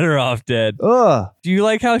 was better off dead. Ugh. Do you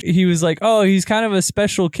like how he was like, oh, he's kind of a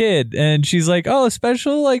special kid? And she's like, oh,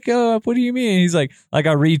 special? Like, what do you mean? And he's like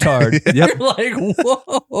a retard. Yep. You're like,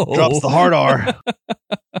 whoa. Drops the hard R.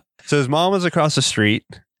 So his mom was across the street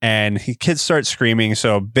and kids start screaming.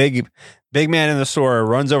 So big man in the store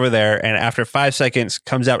runs over there and after 5 seconds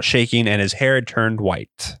comes out shaking and his hair had turned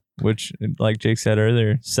white. Which, like Jake said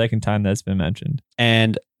earlier, second time that's been mentioned.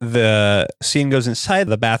 And the scene goes inside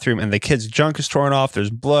the bathroom and the kid's junk is torn off.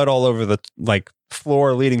 There's blood all over the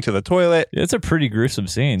floor leading to the toilet. It's a pretty gruesome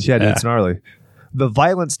scene. Yeah, dude, Yeah. it's gnarly. The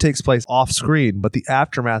violence takes place off screen, but the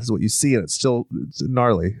aftermath is what you see, and it's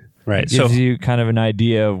gnarly. Right. It So gives you kind of an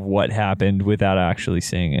idea of what happened without actually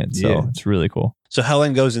seeing it. So Yeah. it's really cool. So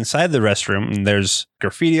Helen goes inside the restroom and there's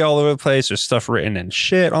graffiti all over the place. There's stuff written in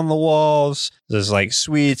shit on the walls. There's like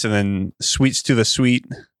sweets and then sweets to the sweet,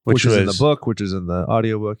 Which is in the book, which is in the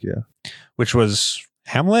audiobook, yeah. which was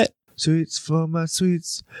Hamlet. Sweets for my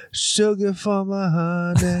sweets, sugar for my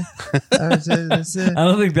honey. I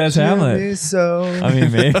don't think that's Hamlet. So. I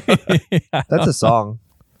mean, maybe. That's a song.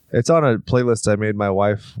 It's on a playlist I made my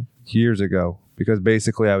wife years ago because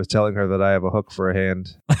basically I was telling her that I have a hook for a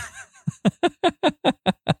hand.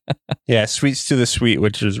 Yeah, sweets to the sweet,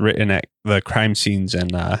 which is written at the crime scenes in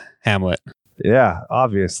Hamlet. Yeah,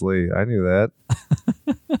 obviously. I knew that.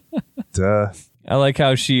 Duh. I like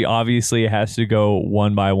how she obviously has to go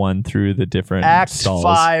one by one through the different Act stalls.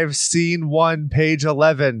 5, Scene 1, page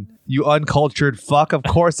 11. You uncultured fuck. Of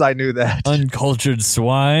course I knew that. Uncultured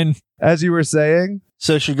swine. As you were saying.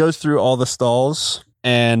 So she goes through all the stalls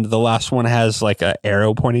and the last one has like an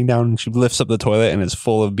arrow pointing down, and she lifts up the toilet and it's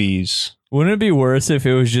full of bees. Wouldn't it be worse if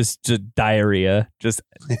it was just diarrhea? Just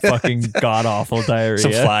fucking god awful diarrhea.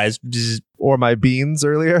 Some flies. Bzz. Or my beans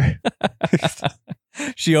earlier.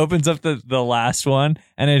 She opens up the last one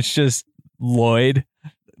and it's just Lloyd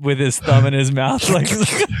with his thumb in his mouth, like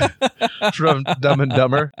From Dumb and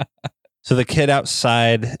Dumber. So the kid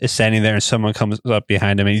outside is standing there, and someone comes up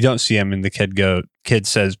behind him, and you don't see him. And the kid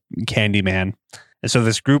says Candyman. And so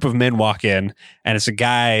this group of men walk in, and it's a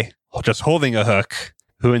guy just holding a hook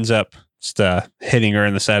who ends up just hitting her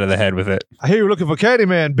in the side of the head with it. I hear you're looking for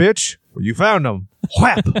Candyman, bitch. Well, you found him.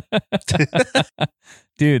 Whap.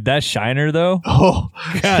 dude, that shiner though. Oh,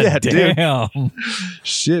 God yeah, dude. damn.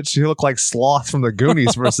 Shit, she looked like Sloth from the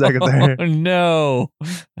Goonies for a second there. Oh, no.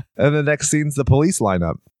 And the next scene's the police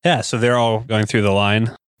lineup. Yeah, so they're all going through the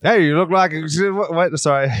line. Hey, you look like... What?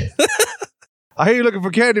 Sorry. I hear you're looking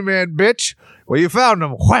for Candyman, bitch. Well, you found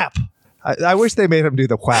him. Whap. I wish they made him do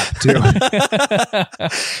the whap, too.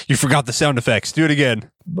 You forgot the sound effects. Do it again.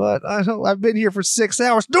 But I've been here for 6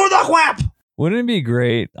 hours. Do the whap! Wouldn't it be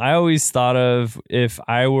great? I always thought of if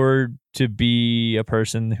I were to be a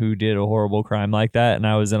person who did a horrible crime like that and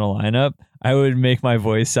I was in a lineup, I would make my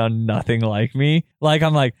voice sound nothing like me. Like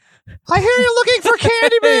I'm like, I hear you're looking for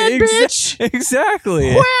Candyman, bitch.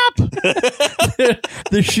 Exactly.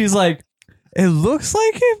 Whap! She's like, it looks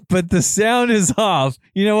like it, but the sound is off.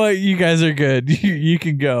 You know what? You guys are good. You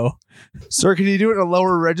can go. Sir, can you do it in a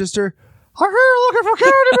lower register? I hear you're looking for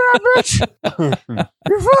Candyman, bitch.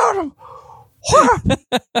 You found him.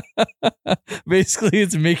 Whap! Basically,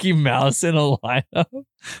 it's Mickey Mouse in a lineup.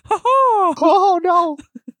 Oh, no.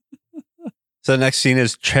 So the next scene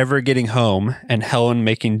is Trevor getting home and Helen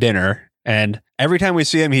making dinner. And every time we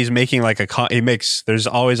see him, he's making like there's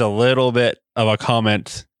always a little bit of a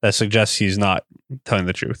comment that suggests he's not telling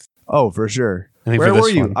the truth. Oh, for sure. I think Where for this were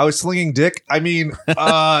you? one- I was slinging dick. I mean,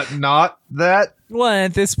 not that. Well,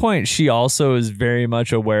 at this point, she also is very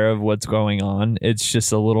much aware of what's going on. It's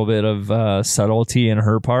just a little bit of subtlety in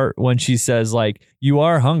her part when she says, like, you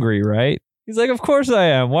are hungry, right? He's like, of course I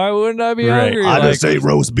am. Why wouldn't I be Right. hungry? I Like, just ate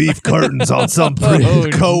roast beef curtains on some Oh,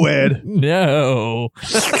 co-ed. No.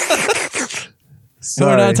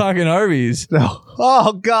 Sorry. We're not talking Arby's. No.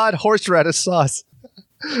 Oh, God. Horseradish sauce.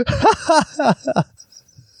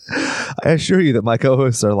 I assure you that my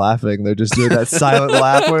co-hosts are laughing. They're just doing that silent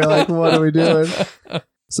laugh where you're like, what are we doing?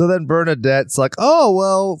 So then Bernadette's like, oh,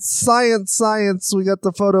 well, science. We got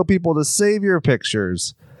the photo people to save your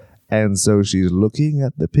pictures. And so she's looking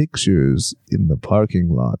at the pictures in the parking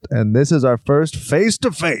lot. And this is our first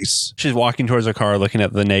face-to-face. She's walking towards her car looking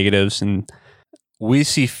at the negatives, and we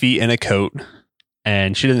see feet in a coat,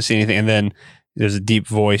 and she doesn't see anything. And then there's a deep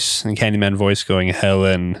voice, and Candyman voice going,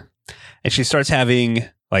 Helen. And she starts having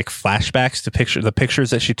like flashbacks to the pictures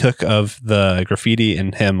that she took of the graffiti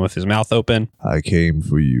and him with his mouth open. I came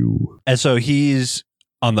for you. And so he's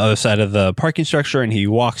on the other side of the parking structure, and he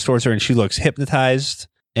walks towards her, and she looks hypnotized.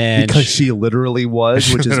 And Because she literally was,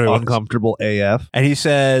 She which is literally was. uncomfortable AF. And he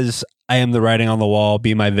says, I am the writing on the wall.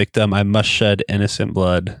 Be my victim. I must shed innocent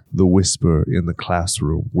blood. The whisper in the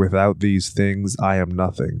classroom. Without these things, I am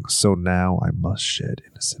nothing. So now I must shed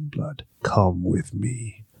innocent blood. Come with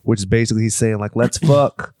me. Which is basically he's saying, like, let's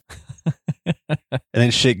fuck. And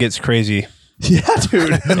then shit gets crazy. Yeah, dude.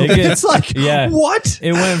 gets- It's like, yeah. what?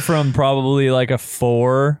 It went from probably like a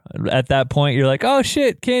 4 at that point. You're like, oh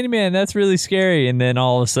shit, Candyman, that's really scary. And then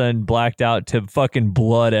all of a sudden blacked out to fucking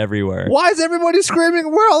blood everywhere. Why is everybody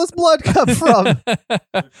screaming? Where all this blood come from?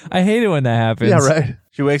 I hate it when that happens. Yeah, right.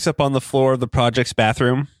 She wakes up on the floor of the project's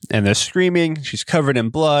bathroom, and they're screaming. She's covered in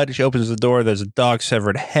blood. She opens the door. There's a dog's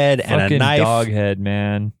severed head and Fucking a knife. dog head,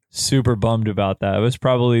 man. Super bummed about that. It was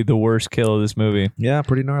probably the worst kill of this movie. Yeah,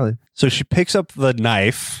 pretty gnarly. So she picks up the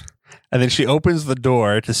knife, and then she opens the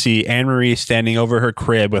door to see Anne-Marie standing over her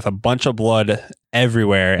crib with a bunch of blood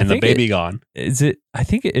everywhere and the think baby gone. Isn't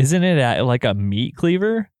it like a meat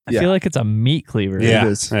cleaver? I Yeah. feel like it's a meat cleaver. Yeah.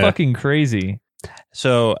 It is. Yeah. Fucking crazy.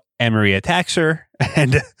 So Anne-Marie attacks her,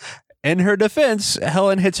 and in her defense,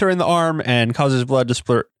 Helen hits her in the arm and causes blood to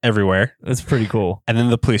splurt everywhere. That's pretty cool. And then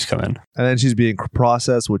the police come in. And then she's being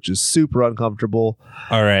processed, which is super uncomfortable.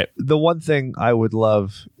 All right. The one thing I would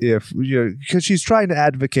love if, because she's trying to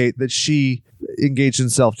advocate that she engaged in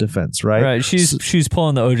self-defense, right? Right. She's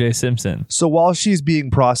pulling the OJ Simpson. So while she's being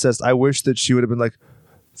processed, I wish that she would have been like,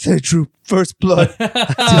 they drew first blood.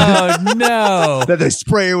 Oh no. Then they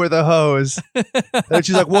spray her with a hose. And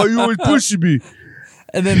she's like, why are you always pushing me?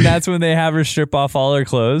 And then that's when they have her strip off all her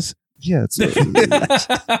clothes. Yeah, it's Because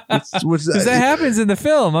that happens in the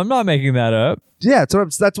film. I'm not making that up. yeah.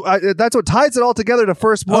 That's what ties it all together to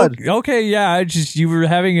First Blood. Okay, yeah. You were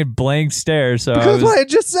having a blank stare, so Because what I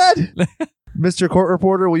just said. Mr. Court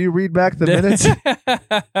Reporter, will you read back the minutes?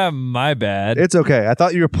 My bad. It's okay. I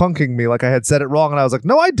thought you were punking me like I had said it wrong, and I was like,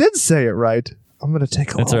 no, I did say it right. I'm gonna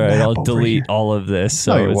take a That's little all right. nap I'll over delete here. all of this.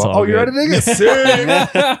 So No, you it's won't. all Oh, you're good. editing it?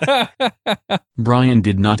 Sick. Brian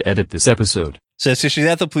did not edit this episode. So she's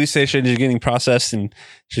at the police station. She's getting processed, and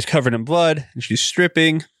she's covered in blood, and she's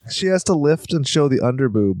stripping. She has to lift and show the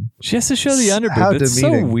underboob. She has to show the How underboob. It's so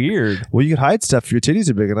demeaning. weird. Well, you can hide stuff if your titties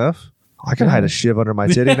are big enough. I can hide a shiv under my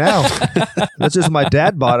titty now. That's just my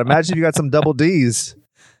dad bought. Imagine if you got some double D's.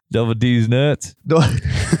 Double D's nuts. No.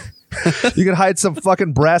 You could hide some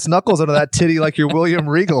fucking brass knuckles under that titty like you're William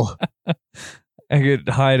Regal. I could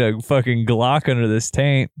hide a fucking Glock under this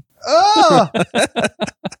taint. Oh!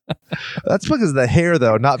 That's because of the hair,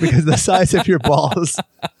 though, not because of the size of your balls.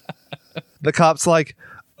 The cop's like,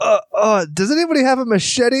 does anybody have a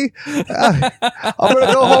machete? I'm going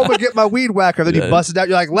to go home and get my weed whacker. Then you bust it out.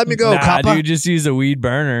 You're like, let me go, Nah, coppa. dude, just use a weed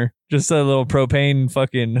burner. Just a little propane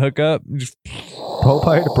fucking hookup. Just,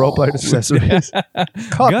 Propane accessories.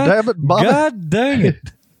 God damn it, Bob. God dang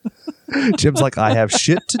it. Jim's like, I have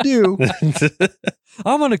shit to do.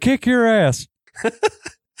 I'm going to kick your ass.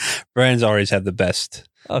 Brian's always had the best.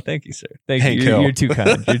 Oh, thank you, sir. Thank Hank you. Hill. You're too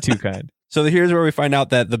kind. You're too kind. So here's where we find out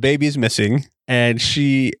that the baby is missing, and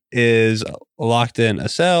she is locked in a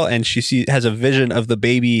cell, and she has a vision of the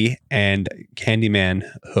baby and Candyman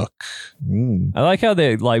Hook. Mm. I like how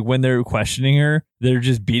they, like, when they're questioning her, they're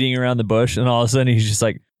just beating around the bush, and all of a sudden he's just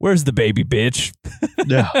like, where's the baby, bitch?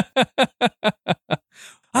 Yeah.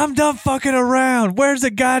 I'm done fucking around. Where's the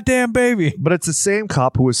goddamn baby? But it's the same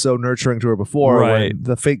cop who was so nurturing to her before Right. when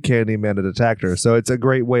the fake Candyman had attacked her. So it's a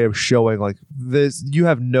great way of showing like this, you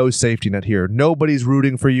have no safety net here. Nobody's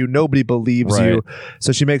rooting for you. Nobody believes Right. you.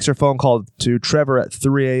 So she makes her phone call to Trevor at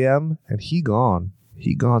 3 a.m. and he gone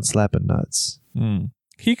slapping nuts.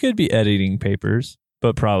 He could be editing papers,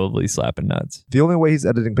 but probably slapping nuts. The only way he's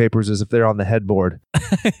editing papers is if they're on the headboard.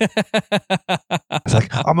 It's like,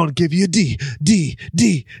 I'm going to give you a D.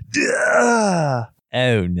 Ah.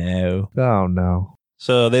 Oh, no. Oh, no.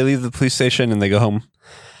 So they leave the police station and they go home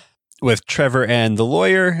with Trevor and the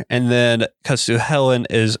lawyer, and then cuts to Helen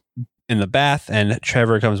is in the bath, and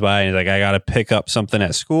Trevor comes by and he's like, I got to pick up something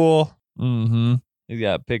at school. Mm-hmm. You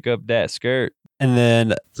got to pick up that skirt. And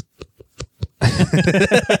then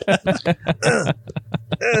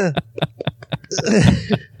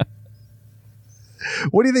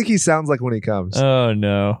What do you think he sounds like when he comes? Oh,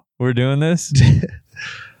 no. We're doing this?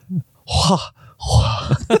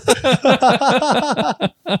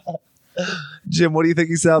 Jim, what do you think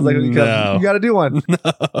he sounds like when he comes? No. You got to do one.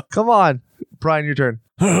 Come on. Brian, your turn.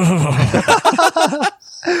 I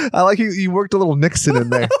like you worked a little Nixon in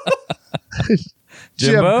there.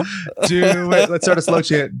 Jimbo? Do it. Let's start a slow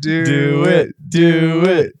chant. Do it. Do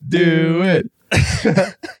it. Do it.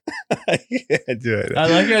 I can't do it. I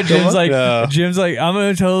like how Jim's like, No. I'm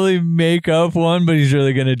going to totally make up one, but he's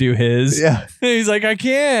really going to do his. Yeah. He's like, I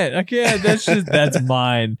can't. That's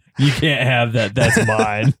mine. You can't have that. That's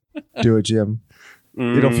mine. Do it, Jim.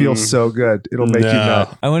 It'll feel so good. It'll make you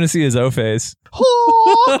nut. I want to see his O face.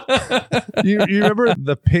 you remember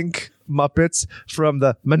the pink Muppets from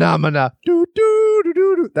the Mana? Do, do, do,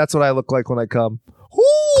 do, do. That's what I look like when I come.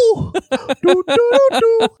 Ooh. Do, do, do,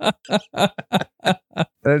 do. And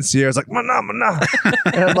then Sierra's like, Mana.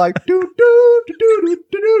 And I'm like, do, do, do, do,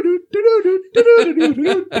 do, do, do, do, do, do,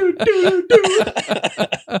 do, do, do, do.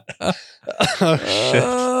 Oh shit.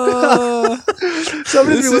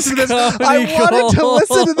 Somebody's been This is listening to this. comedy I wanted to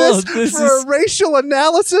listen to this, gold. for a racial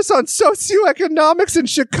analysis on socioeconomics in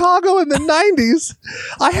Chicago in the 90s.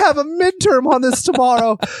 I have a midterm on this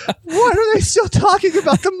tomorrow. What are they still talking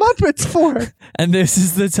about the Muppets for? And this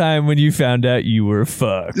is the time when you found out you were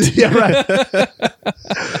fucked. Yeah, right.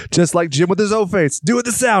 Just like Jim with his O face. Do it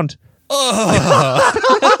the sound. I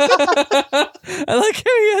like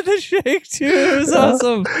how he had the shake too. It was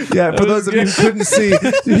awesome. Yeah, for those of you who couldn't see,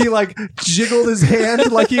 he like jiggled his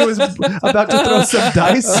hand like he was about to throw some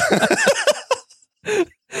dice.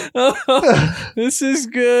 This is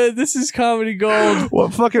good. This is comedy gold.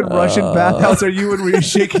 What fucking Russian bathhouse are you in where you're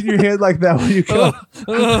shaking your hand like that when you come?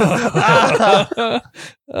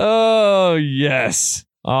 Oh, yes.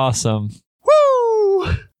 Awesome. Woo!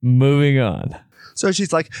 Moving on. So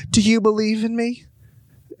she's like, do you believe in me?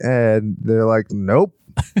 And they're like, nope.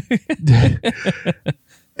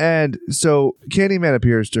 And so Candyman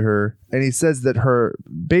appears to her and he says that her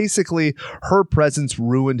basically her presence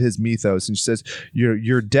ruined his mythos. And she says,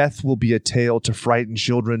 your death will be a tale to frighten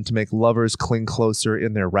children, to make lovers cling closer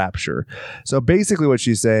in their rapture. So basically what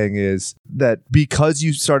she's saying is that because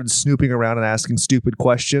you started snooping around and asking stupid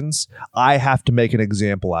questions, I have to make an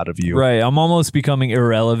example out of you. Right. I'm almost becoming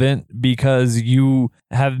irrelevant because you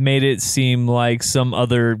have made it seem like some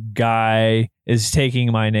other guy is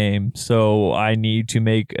taking my name. So I need to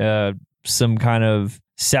make some kind of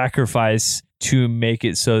sacrifice to make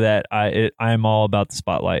it so that I'm all about the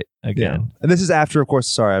spotlight again. Yeah. And this is after, of course,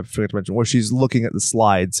 sorry, I forgot to mention, where she's looking at the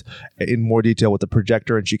slides in more detail with the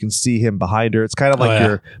projector and she can see him behind her. It's kind of like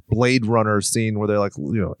your Blade Runner scene where they're like,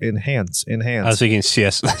 enhance. I was thinking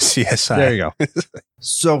CSI. There you go.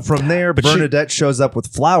 So from there, But Bernadette shows up with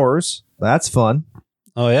flowers. That's fun.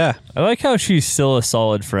 Oh, yeah. I like how she's still a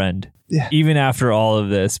solid friend. Yeah. Even after all of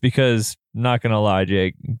this, because not going to lie,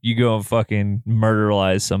 Jake, you go and fucking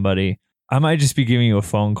murderize somebody. I might just be giving you a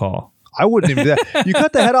phone call. I wouldn't even do that. You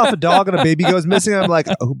cut the head off a dog and a baby goes missing. I'm like,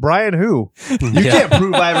 Brian who? You can't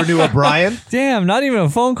prove I ever knew a Brian. Damn, not even a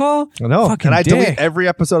phone call? I know. Fucking And I dick. delete every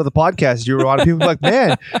episode of the podcast you were on. People are like,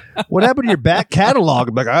 man, what happened to your back catalog?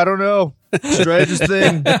 I'm like, I don't know. Strangest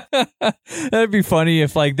thing. That'd be funny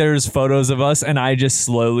if like there's photos of us and I just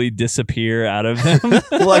slowly disappear out of them.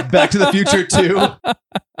 Like Back to the Future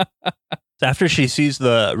 2. After she sees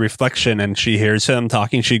the reflection and she hears him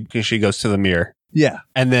talking, she goes to the mirror. Yeah.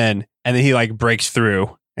 And then he like breaks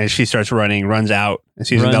through and she starts running, runs out and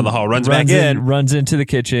sees him down the hall, runs back in, runs into the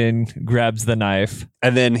kitchen, grabs the knife.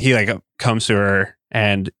 and then he like comes to her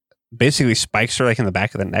and basically spikes her like in the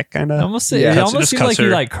back of the neck, kind of. Almost, Yeah. it Cuts- almost just seemed cuts like he her.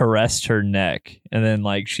 like caressed her neck and then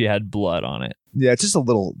like she had blood on it. Yeah, it's just a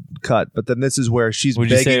little cut. But then this is where she's Would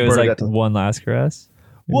you begging say it was Bernadette like one last caress?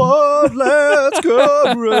 One last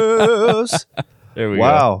caress. There we go.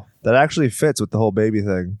 Wow. That actually fits with the whole baby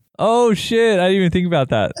thing. Oh shit! I didn't even think about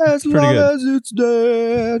that. As Pretty long good. as it's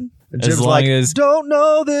dead. And As Jim's long like, as- don't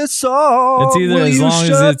know this song. It's either Will as you long as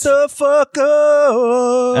shut it's- the fuck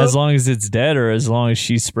up. As long as it's dead, or as long as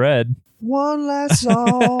she's spread. One last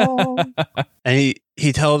song. And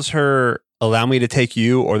he tells her, allow me to take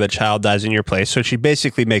you or the child dies in your place. So she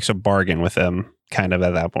basically makes a bargain with him kind of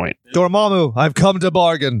at that point. Dormammu, I've come to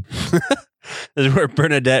bargain. This is where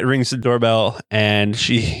Bernadette rings the doorbell and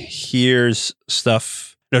she hears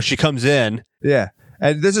stuff. No, she comes in. Yeah.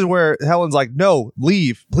 And this is where Helen's like, no,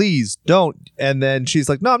 leave, please, don't. And then she's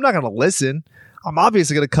like, no, I'm not going to listen. I'm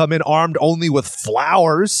obviously going to come in armed only with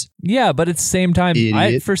flowers. Yeah, but at the same time,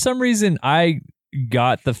 Idiot. for some reason, I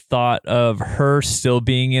got the thought of her still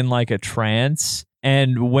being in like a trance.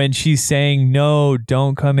 And when she's saying, no,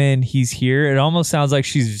 don't come in, he's here, it almost sounds like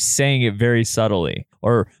she's saying it very subtly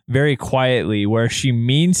or very quietly, where she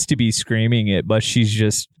means to be screaming it, but she's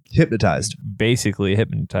just Hypnotized. basically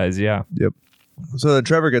hypnotized. Yeah. So then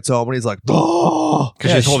Trevor gets home and he's like, oh. Because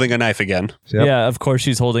Yeah, she's holding a knife again. Yep. Yeah, of course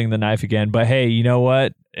she's holding the knife again. But hey, you know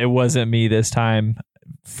what? It wasn't me this time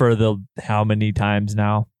for the how many times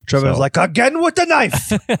now? Trevor's So- like, again with the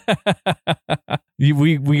knife.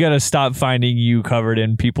 we got to stop finding you covered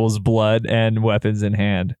in people's blood and weapons in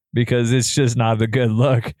hand because it's just not a good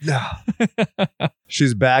look.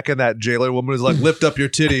 She's back and that jailer woman is like, lift up your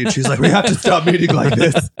titty. And she's like, we have to stop meeting like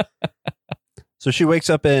this. So she wakes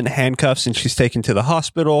up in handcuffs and she's taken to the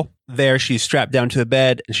hospital. There, she's strapped down to the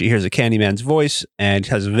bed and she hears a Candyman's voice and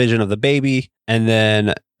has a vision of the baby. And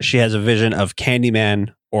then she has a vision of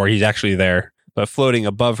Candyman, or he's actually there, but floating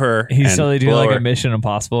above her. He's and totally doing below like her. a Mission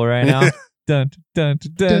Impossible right now. Dun, dun,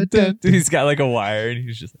 dun, dun, dun. He's got like a wire and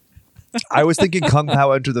he's just I was thinking Kung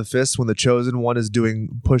Pao Enter the Fist when the Chosen One is doing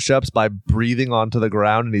push-ups by breathing onto the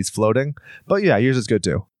ground and he's floating. But yeah, yours is good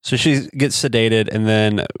too. So she gets sedated, and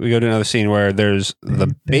then we go to another scene where there's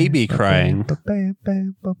the baby crying.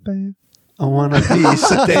 I want to be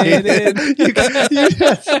sedated.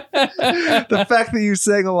 Yes. The fact that you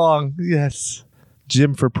sang along, yes.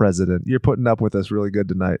 Jim for president. You're putting up with us really good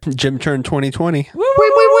tonight. Jim turned 2020.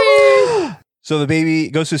 So the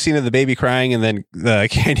baby goes to the scene of the baby crying, and then the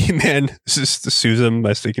Candyman just soothes him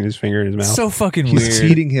by sticking his finger in his mouth. so fucking He's weird.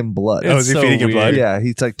 feeding him blood. Oh, It's is he so feeding him weird. blood? Yeah,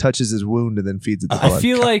 he like touches his wound and then feeds it the blood. I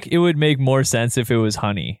feel like it would make more sense if it was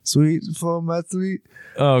honey. Sweet for my sweet.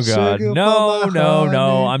 Oh god, Sugar no, for my no,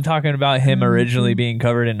 no! honey. I'm talking about him originally being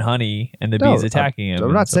covered in honey and the No, bees attacking him.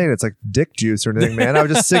 I'm not saying it's like dick juice or anything, man. I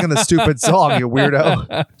was just singing the stupid song, you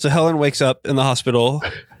weirdo. So Helen wakes up in the hospital,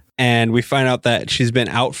 and we find out that she's been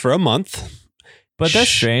out for a month. But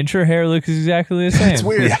that's strange. Her hair looks exactly the same. It's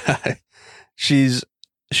weird. Yeah.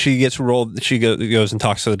 She gets rolled. She goes and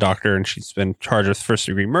talks to the doctor, and she's been charged with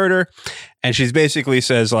first-degree murder. And she's basically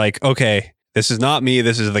says like, okay, this is not me.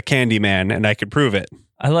 This is the Candyman, and I can prove it.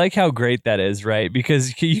 I like how great that is, right?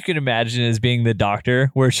 Because you can imagine as being the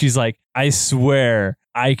doctor where she's like, I swear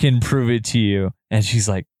I can prove it to you. And she's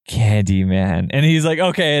like, Candyman. And he's like,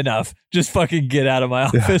 okay, enough. Just fucking get out of my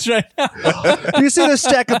office right now. Do you see the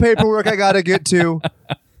stack of paperwork I got to get to?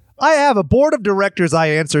 I have a board of directors I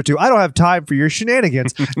answer to. I don't have time for your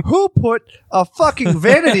shenanigans. Who put a fucking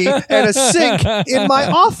vanity and a sink in my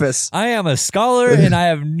office? I am a scholar and I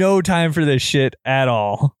have no time for this shit at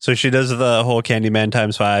all. So she does the whole Candyman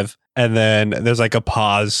times 5, and then there's like a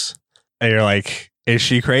pause, and you're like, is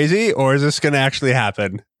she crazy or is this going to actually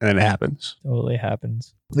happen? And then it happens. Totally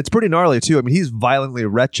happens. It's pretty gnarly too. I mean, he's violently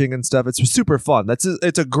retching and stuff. It's super fun.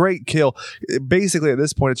 It's a great kill. Basically, at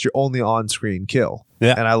this point, it's your only on-screen kill.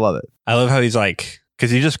 Yeah. And I love it. I love how he's like, because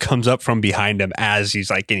he just comes up from behind him as he's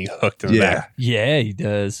like getting hooked in the back. Yeah, he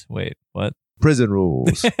does. Wait, what? Prison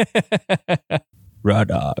rules. Raw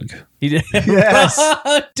dog. He did. Yes.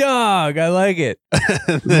 Dog. I like it.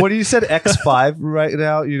 When you said X5 right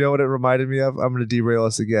now, you know what it reminded me of? I'm going to derail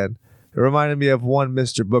us again. It reminded me of one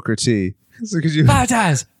Mr. Booker T. Because you, 5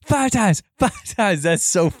 times. That's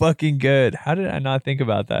so fucking good. How did I not think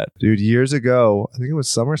about that? dude, years ago, I think it was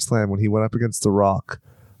SummerSlam when he went up against The Rock.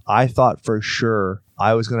 I thought for sure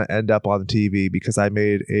I was going to end up on TV because I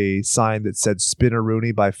made a sign that said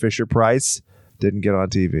Spinneroonie by Fisher Price. Didn't get on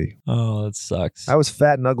TV. Oh, that sucks. I was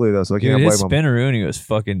fat and ugly though, so I Dude, can't his blame him. Spinneroonie was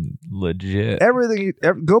fucking legit. Everything.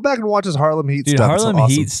 Go back and watch his Harlem Heat Dude, stuff. Harlem it's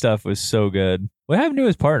awesome. Heat stuff was so good. What happened to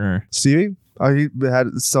his partner? Stevie? He had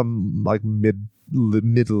some like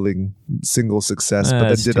middling single success, but then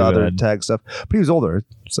That's did too other bad. tag stuff. But he was older,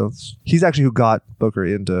 so he's actually who got Booker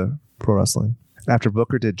into pro wrestling. After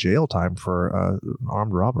Booker did jail time for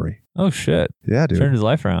armed robbery. Oh shit! Yeah, dude. Turned his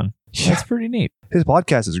life around. Yeah. That's pretty neat. His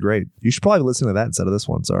podcast is great. You should probably listen to that instead of this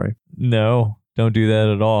one. Sorry. No, don't do that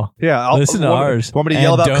at all. Yeah, I'll Listen to ours. Want me to And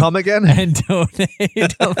yell about don't- cum again? And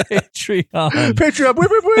donate on Patreon. Patreon, wait.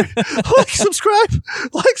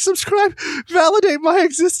 Like, subscribe, validate my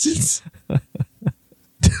existence.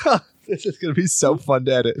 This is going to be so fun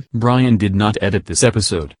to edit. Brian did not edit this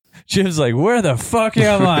episode. Jim's like, where the fuck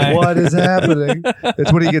am I? What is happening?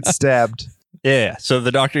 It's when he gets stabbed. Yeah. So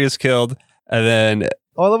the doctor gets killed, and then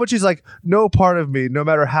Oh, I love when she's like, no part of me, no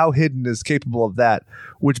matter how hidden, is capable of that,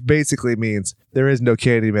 which basically means there is no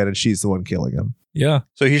Candyman and she's the one killing him. Yeah.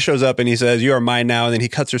 so he shows up and he says, "You are mine now." And then he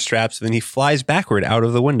cuts her straps, and then he flies backward out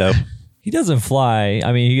of the window. He doesn't fly.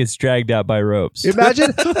 I mean, he gets dragged out by ropes.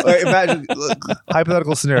 Imagine, look,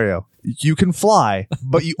 hypothetical scenario. You can fly,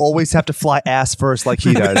 but you always have to fly ass first like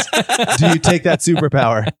he does. Do you take that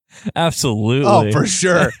superpower? Absolutely. Oh, for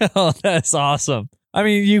sure. Oh, that's awesome. I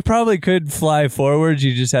mean, you probably could fly forwards.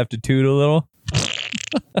 You just have to toot a little.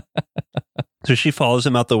 So she follows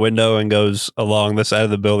him out the window and goes along the side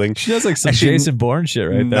of the building. She does like some And she Jason Bourne shit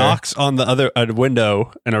right there. Knocks on the other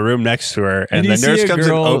window in a room next to her, and And you the see nurse a comes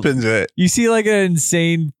girl- and opens it. You see like an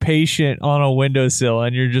insane patient on a windowsill,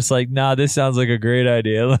 and you're just like, nah, this sounds like a great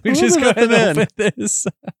idea. Let me We'll just go let ahead them and open this.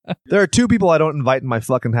 There are two people I don't invite in my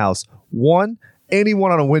fucking house. One,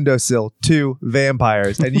 anyone on a windowsill. Two,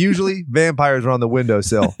 vampires. And usually vampires are on the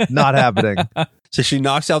windowsill. Not happening. So she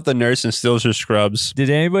knocks out the nurse and steals her scrubs. Did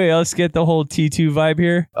anybody else get the whole T2 vibe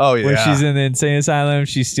here? Oh, yeah. Where she's in the insane asylum,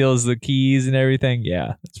 she steals the keys and everything.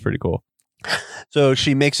 Yeah, that's pretty cool. So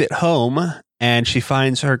she makes it home, and she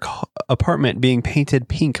finds her apartment being painted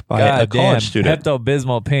pink by a college student.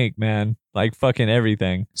 Pepto-Bismol pink, man. Like fucking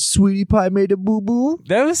everything. Sweetie Pie made a boo-boo.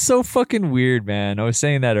 That was so fucking weird, man. I was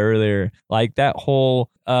saying that earlier. Like that whole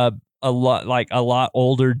a lot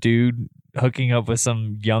older dude hooking up with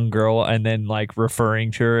some young girl and then like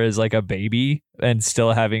referring to her as like a baby and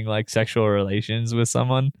still having like sexual relations with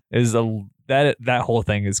someone is that whole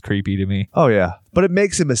thing is creepy to me. Oh, yeah. But it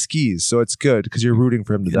makes him a skis, so it's good because you're rooting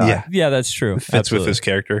for him to die. Yeah. Yeah, that's true. Fits Absolutely. with his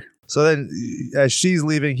character. So then, as she's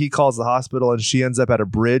leaving, he calls the hospital and she ends up at a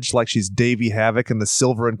bridge like she's Davey Havoc in the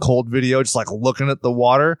Silver and Cold video, just like looking at the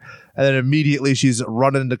water. And then immediately she's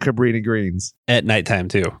running into Cabrini Greens. At nighttime,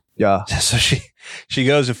 too. Yeah. So she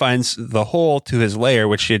goes and finds the hole to his lair,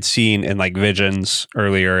 which she had seen in like visions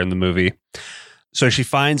earlier in the movie. So she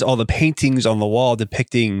finds all the paintings on the wall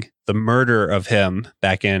depicting the murder of him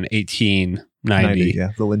back in 1890.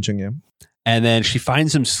 Yeah, the lynching, yeah. And then she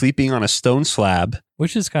finds him sleeping on a stone slab.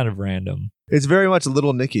 Which is kind of random. It's very much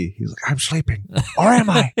Little Nicky. He's like, I'm sleeping. Or am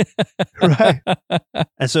I? Right.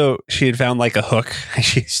 And so she had found like a hook.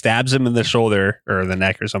 She stabs him in the shoulder or the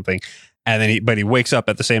neck or something. And then he wakes up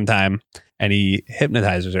at the same time and he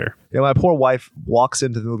hypnotizes her. Yeah, my poor wife walks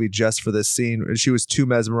into the movie just for this scene and she was too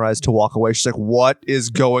mesmerized to walk away. She's like, what is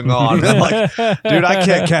going on? I'm like, dude, I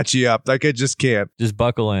can't catch you up. Like, I just can't. Just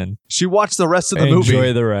buckle in. She watched the rest of the Enjoy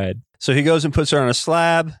movie. the ride. So he goes and puts her on a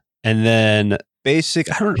slab, and then I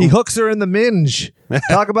don't know. He hooks her in the minge.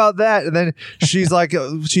 Talk about that. And then she's like,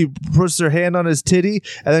 she puts her hand on his titty,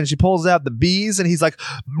 and then she pulls out the bees, and he's like,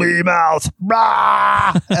 bee mouth.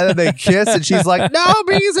 Rah! And then they kiss, and she's like, no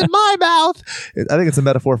bees in my mouth. I think it's a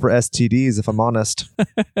metaphor for STDs, if I'm honest.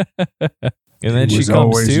 And then It she was comes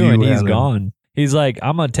always to, you, and he's Helen. gone. He's like,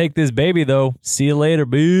 I'm going to take this baby, though. See you later,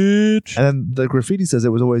 bitch. And then the graffiti says it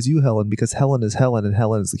was always you, Helen, because Helen is Helen, and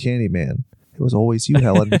Helen is the candy man. It was always you,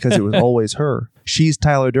 Helen, because it was always her. She's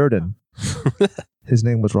Tyler Durden. His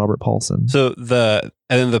name was Robert Paulson. So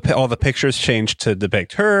all the pictures change to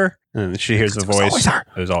depict her, and then she hears the voice.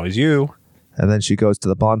 It was always you. And then she goes to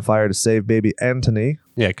the bonfire to save baby Anthony.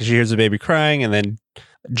 Yeah, because she hears the baby crying, and then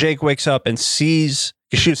Jake wakes up and sees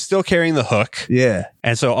she was still carrying the hook, Yeah.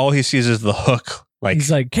 and so all he sees is the hook.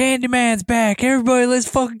 He's like, Candyman's back. Everybody, let's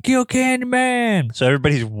fucking kill Candyman. So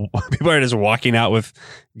people are just walking out with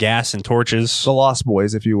gas and torches. The Lost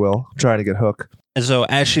Boys, if you will, trying to get Hook. And so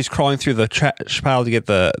as she's crawling through the trash pile to get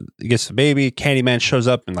the baby, Candyman shows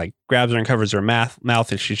up and like grabs her and covers her mouth,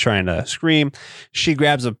 and she's trying to scream. She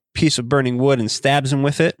grabs a piece of burning wood and stabs him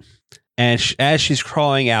with it. And as she's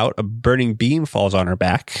crawling out, a burning beam falls on her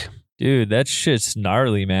back. Dude, that shit's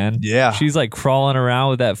gnarly, man. Yeah. She's like crawling around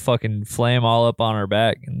with that fucking flame all up on her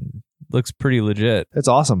back and looks pretty legit. It's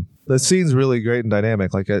awesome. The scene's really great and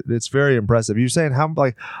dynamic. Like it's very impressive. You're saying how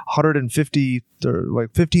like 150 or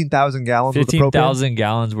like 15,000 gallons worth of propane? 15,000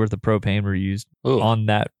 gallons worth of propane were used Ooh. on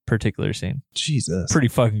that particular scene. Jesus. Pretty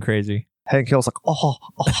fucking crazy. Hank Hill's like, oh.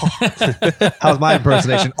 How's my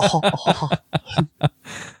impersonation?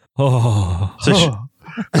 Oh, So she-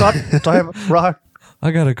 God damn it, right.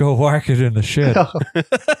 I gotta go whack it in the shit.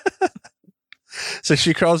 So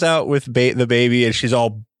she crawls out with the baby, and she's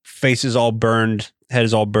all face is all burned, head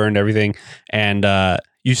is all burned, everything. And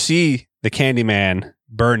you see the Candyman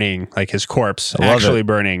burning, like his corpse I love actually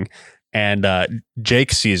burning. And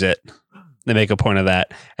Jake sees it. They make a point of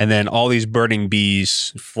that. And then all these burning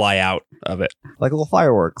bees fly out of it. Like little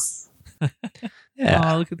fireworks.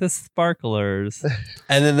 Yeah. Oh, look at the sparklers.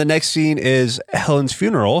 And then the next scene is Helen's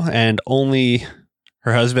funeral, and only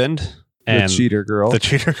her husband and the cheater girl. the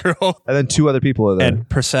cheater girl, And then two other people are there. and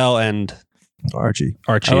Purcell and Archie.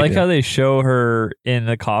 Archie. I like how they show her in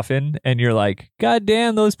the coffin, and you're like, God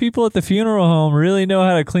damn, those people at the funeral home really know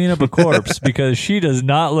how to clean up a corpse because she does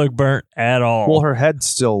not look burnt at all. Well, her head's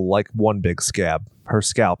still like one big scab. Her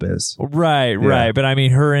scalp is. Right. But I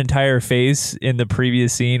mean, her entire face in the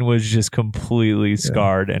previous scene was just completely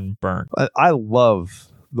scarred and burnt. I love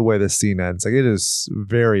the way this scene ends. Like it is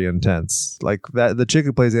very intense. Like that the chick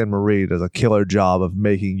who plays Anne Marie does a killer job of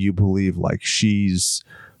making you believe like she's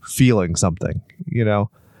feeling something. You know?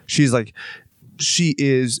 She's like she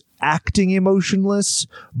is acting emotionless,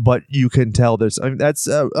 but you can tell that's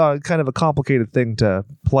kind of a complicated thing to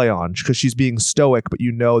play on because she's being stoic, but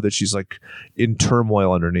you know that she's like in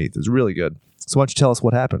turmoil underneath. It's really good. So why don't you tell us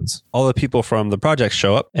what happens? all the people from the project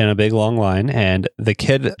show up in a big long line, and the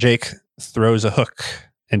kid Jake throws a hook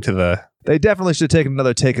into the. They definitely should have taken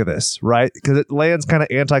another take of this, right? Because it lands kind of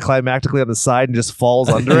anticlimactically on the side and just falls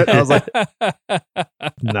under it. I was like,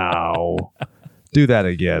 no, do that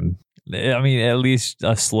again. I mean, at least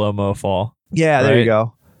a slow-mo fall. Yeah, there you Right?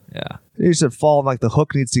 go. Yeah. You should fall and like the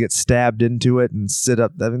hook needs to get stabbed into it and sit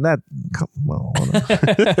up. I mean,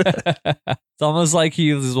 It's almost like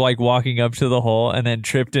he was like walking up to the hole and then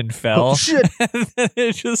tripped and fell. Oh, shit. And then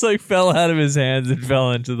it just like fell out of his hands and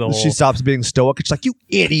fell into the hole. She stops being stoic. It's like, you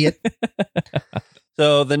idiot.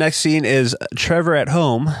 So the next scene is Trevor at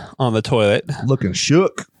home on the toilet, Looking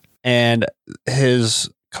shook. and his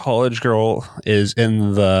college girl is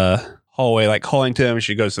in the hallway, like calling to him.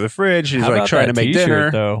 She goes to the fridge. She's How like about trying to that make t-shirt,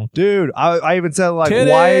 dinner. though? Dude, I even said, like,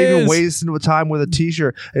 why even Titties! wasting time with a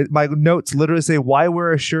t-shirt? My notes literally say, why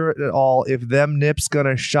wear a shirt at all if them nips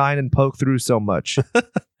gonna shine and poke through so much?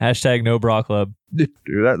 Hashtag no bra club. Dude,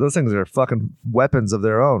 those things are fucking weapons of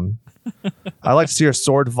their own. I like to see her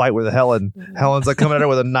sword fight with Helen. Helen's like coming at her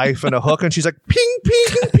with a knife and a hook, and she's like, ping,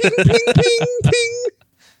 ping, ping, ping, ping, ping.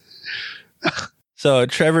 So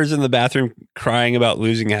Trevor's in the bathroom crying about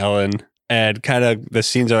losing Helen, and kind of the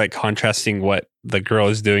scenes are like contrasting what the girl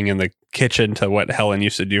is doing in the kitchen to what Helen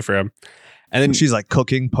used to do for him. And then And she's like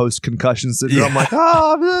cooking post-concussion syndrome. Yeah. I'm like,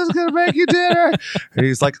 oh, I'm just gonna make you dinner. And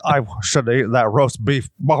he's like, I should have eaten that roast beef.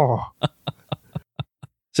 Oh.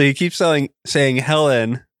 so he keeps saying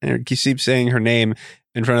Helen, and he keeps saying her name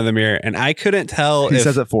in front of the mirror, and I couldn't tell He if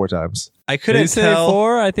says it 4 times. I Did he couldn't say tell.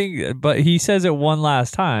 4? I think, but he says it one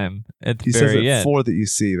last time at the He says very it end. 4 that you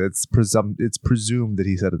see. It's presumed that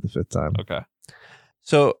he said it the 5th time. Okay.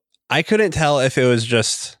 So I couldn't tell if it was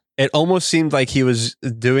just It almost seemed like he was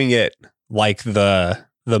doing it like the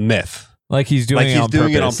myth. Like he's doing it on purpose.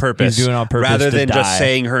 Doing it on purpose. He's doing it on purpose rather to than die. just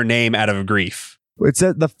saying her name out of grief. It's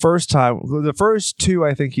at the first two,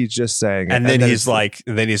 I think he's just saying it. And then he's like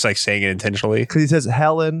saying it intentionally. Because he says,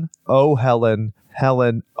 Helen, oh, Helen,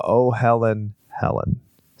 Helen, oh, Helen, Helen.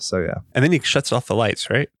 So, yeah. And then he shuts off the lights,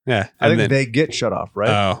 right? Yeah. I think then, they get shut off, right?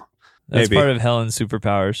 Oh. That's maybe. part of Helen's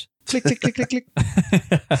superpowers. Click, click, click, click,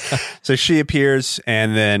 click. So she appears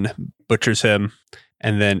and then butchers him.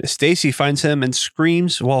 And then Stacy finds him and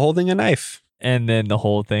screams while holding a knife. And then the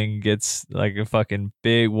whole thing gets like a fucking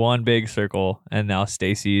big circle. And now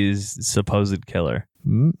Stacy is supposed killer.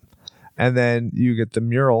 Mm. And then you get the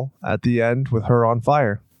mural at the end with her on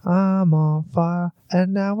fire. I'm on fire,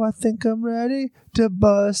 and now I think I'm ready to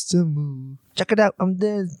bust a move. Check it out, I'm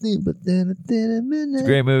dancing, but then I didn't minute. It's a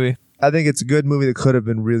great movie. I think it's a good movie that could have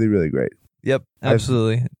been really, really great. Yep,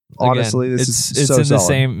 absolutely. Honestly, this is so in the solid.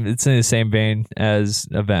 same. It's in the same vein as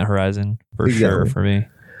Event Horizon for sure Exactly. for me.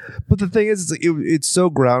 But the thing is, it's so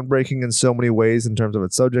groundbreaking in so many ways in terms of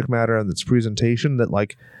its subject matter and its presentation that,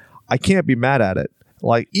 like, I can't be mad at it.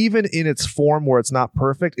 Like, even in its form where it's not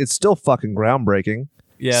perfect, it's still fucking groundbreaking.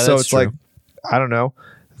 Yeah, So that's it's true. like, I don't know.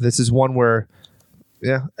 This is one where,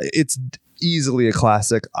 yeah, it's easily a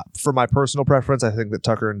classic. For my personal preference, I think that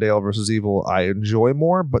Tucker and Dale versus Evil I enjoy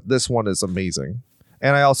more, but this one is amazing.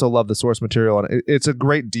 And I also love the source material, and it's a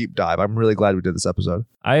great deep dive. I'm really glad we did this episode.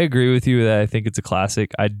 I agree with you that I think it's a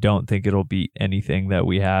classic. I don't think it'll beat anything that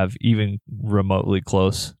we have, even remotely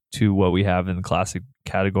close to what we have in the classic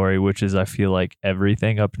category, which is, I feel like,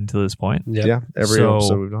 everything up until this point. Yep. Yeah, every So-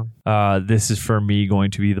 episode we've done. This is for me going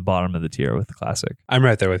to be the bottom of the tier with the classic. I'm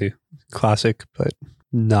right there with you. Classic, but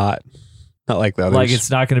not like the others. Like, it's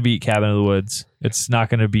not going to beat Cabin in the Woods. It's not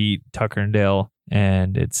going to beat Tucker and Dale,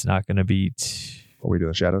 and it's not going to beat What we do in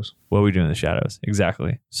the shadows. What We Do in the Shadows.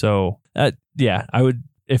 Exactly. So, yeah, I would,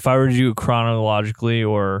 if I were to do it chronologically,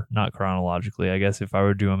 or not chronologically, I guess if I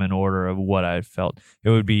were to do them in order of what I felt, it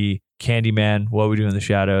would be Candyman, What We Do in the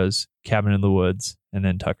Shadows, Cabin in the Woods, and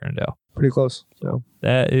then Tucker and Dale. Pretty close. So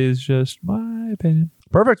That is just my opinion.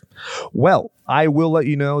 perfect. Well, I will let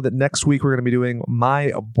you know that next week we're going to be doing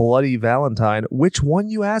My Bloody Valentine. Which one,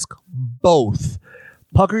 you ask? Both.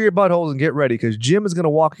 Pucker your buttholes and get ready, because Jim is going to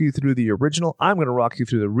walk you through the original. I'm going to walk you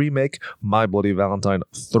through the remake, My Bloody Valentine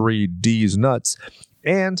 3D's Nuts.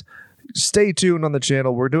 And stay tuned on the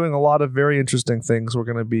channel. We're doing a lot of very interesting things. We're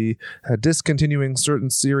going to be discontinuing certain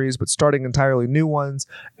series, but starting entirely new ones.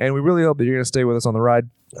 And we really hope that you're going to stay with us on the ride.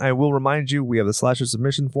 I will remind you, we have the Slasher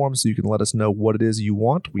submission form, so you can let us know what it is you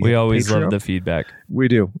want. We have always Patreon. love the feedback. We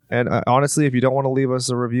do. And honestly, if you don't want to leave us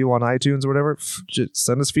a review on iTunes or whatever, just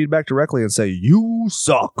send us feedback directly and say, you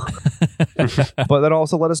suck. But then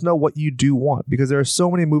also let us know what you do want, because there are so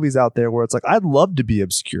many movies out there where it's like, I'd love to be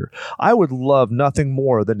obscure. I would love nothing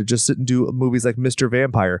more than to just sit and do movies like Mr.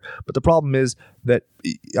 Vampire. But the problem is that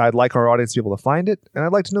I'd like our audience to be able to find it. And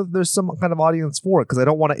I'd like to know that there's some kind of audience for it, because I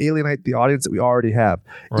don't want to alienate the audience that we already have.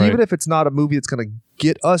 Right. Even if it's not a movie that's going to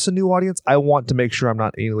get us a new audience, I want to make sure I'm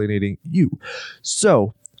not alienating you.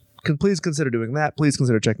 So please consider doing that. Please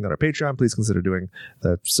consider checking out our Patreon. Please consider doing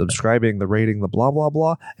the subscribing, the rating, the blah, blah,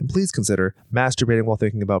 blah. And please consider masturbating while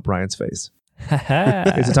thinking about Brian's face.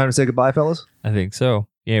 Is it time to say goodbye, fellas? I think so.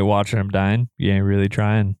 You ain't watching him dying. You ain't really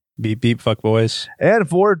trying. beep, beep, fuck boys. And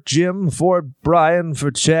for Jim, for Brian,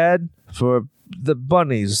 for Chad, for the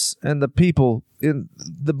bunnies and the people in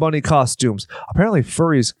the bunny costumes. Apparently,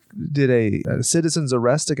 furries did a citizen's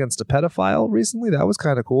arrest against a pedophile recently. That was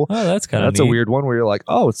kind of cool. Oh, that's kind of That's a weird one where you're like,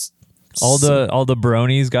 oh, it's All the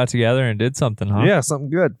bronies got together and did something, huh? yeah, something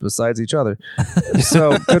good besides each other.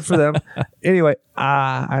 So good for them. Anyway,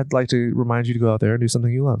 I'd like to remind you to go out there and do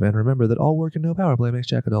something you love. And remember that all work and no power play makes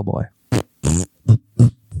Jack a dull boy.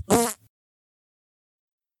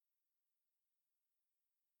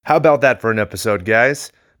 How about that for an episode,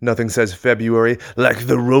 guys? Nothing says February like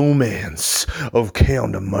the romance of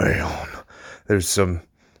Candyman. There's some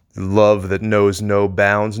love that knows no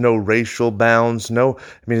bounds, no racial bounds, is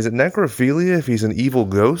it necrophilia if he's an evil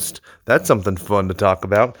ghost? That's something fun to talk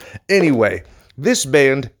about. Anyway, this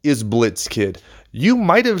band is Blitzkid. You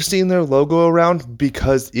might have seen their logo around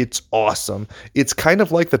because it's awesome. It's kind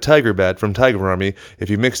of like the Tiger Bat from Tiger Army if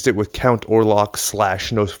you mixed it with Count Orlok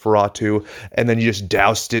 / Nosferatu and then you just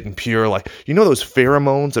doused it in pure, those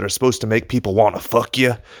pheromones that are supposed to make people want to fuck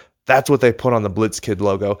you? That's what they put on the Blitzkid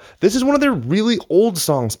logo. This is one of their really old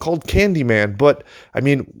songs called Candyman, but I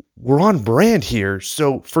mean, we're on brand here,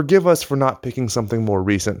 so forgive us for not picking something more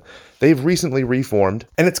recent. They've recently reformed,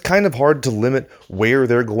 and it's kind of hard to limit where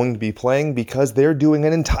they're going to be playing because they're doing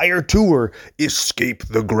an entire tour, Escape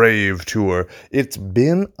the Grave tour. It's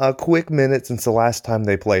been a quick minute since the last time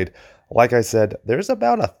they played. Like I said, there's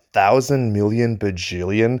about 1,000 million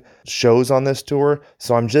bajillion shows on this tour,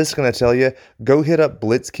 so I'm just going to tell you, go hit up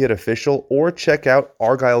Blitzkid Official or check out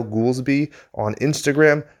Argyle Goolsby on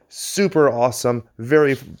Instagram. Super awesome,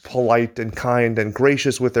 very polite and kind and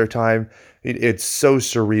gracious with their time. It's so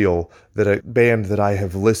surreal that a band that I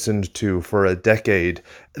have listened to for a decade,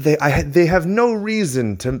 they have no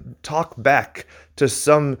reason to talk back to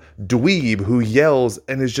some dweeb who yells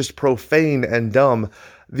and is just profane and dumb.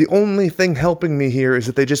 The only thing helping me here is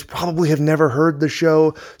that they just probably have never heard the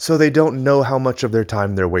show, so they don't know how much of their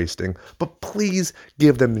time they're wasting. But please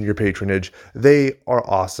give them your patronage. They are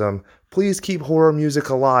awesome. Please keep horror music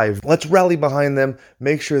alive. Let's rally behind them.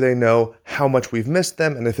 Make sure they know how much we've missed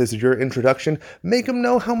them. And if this is your introduction, make them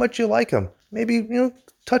know how much you like them. Maybe,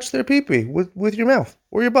 touch their pee-pee with your mouth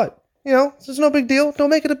or your butt. It's no big deal. Don't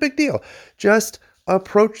make it a big deal. Just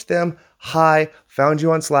approach them. Hi, found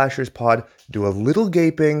you on Slashers Pod. Do a little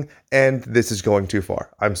gaping, and this is going too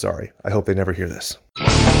far. I'm sorry. I hope they never hear this.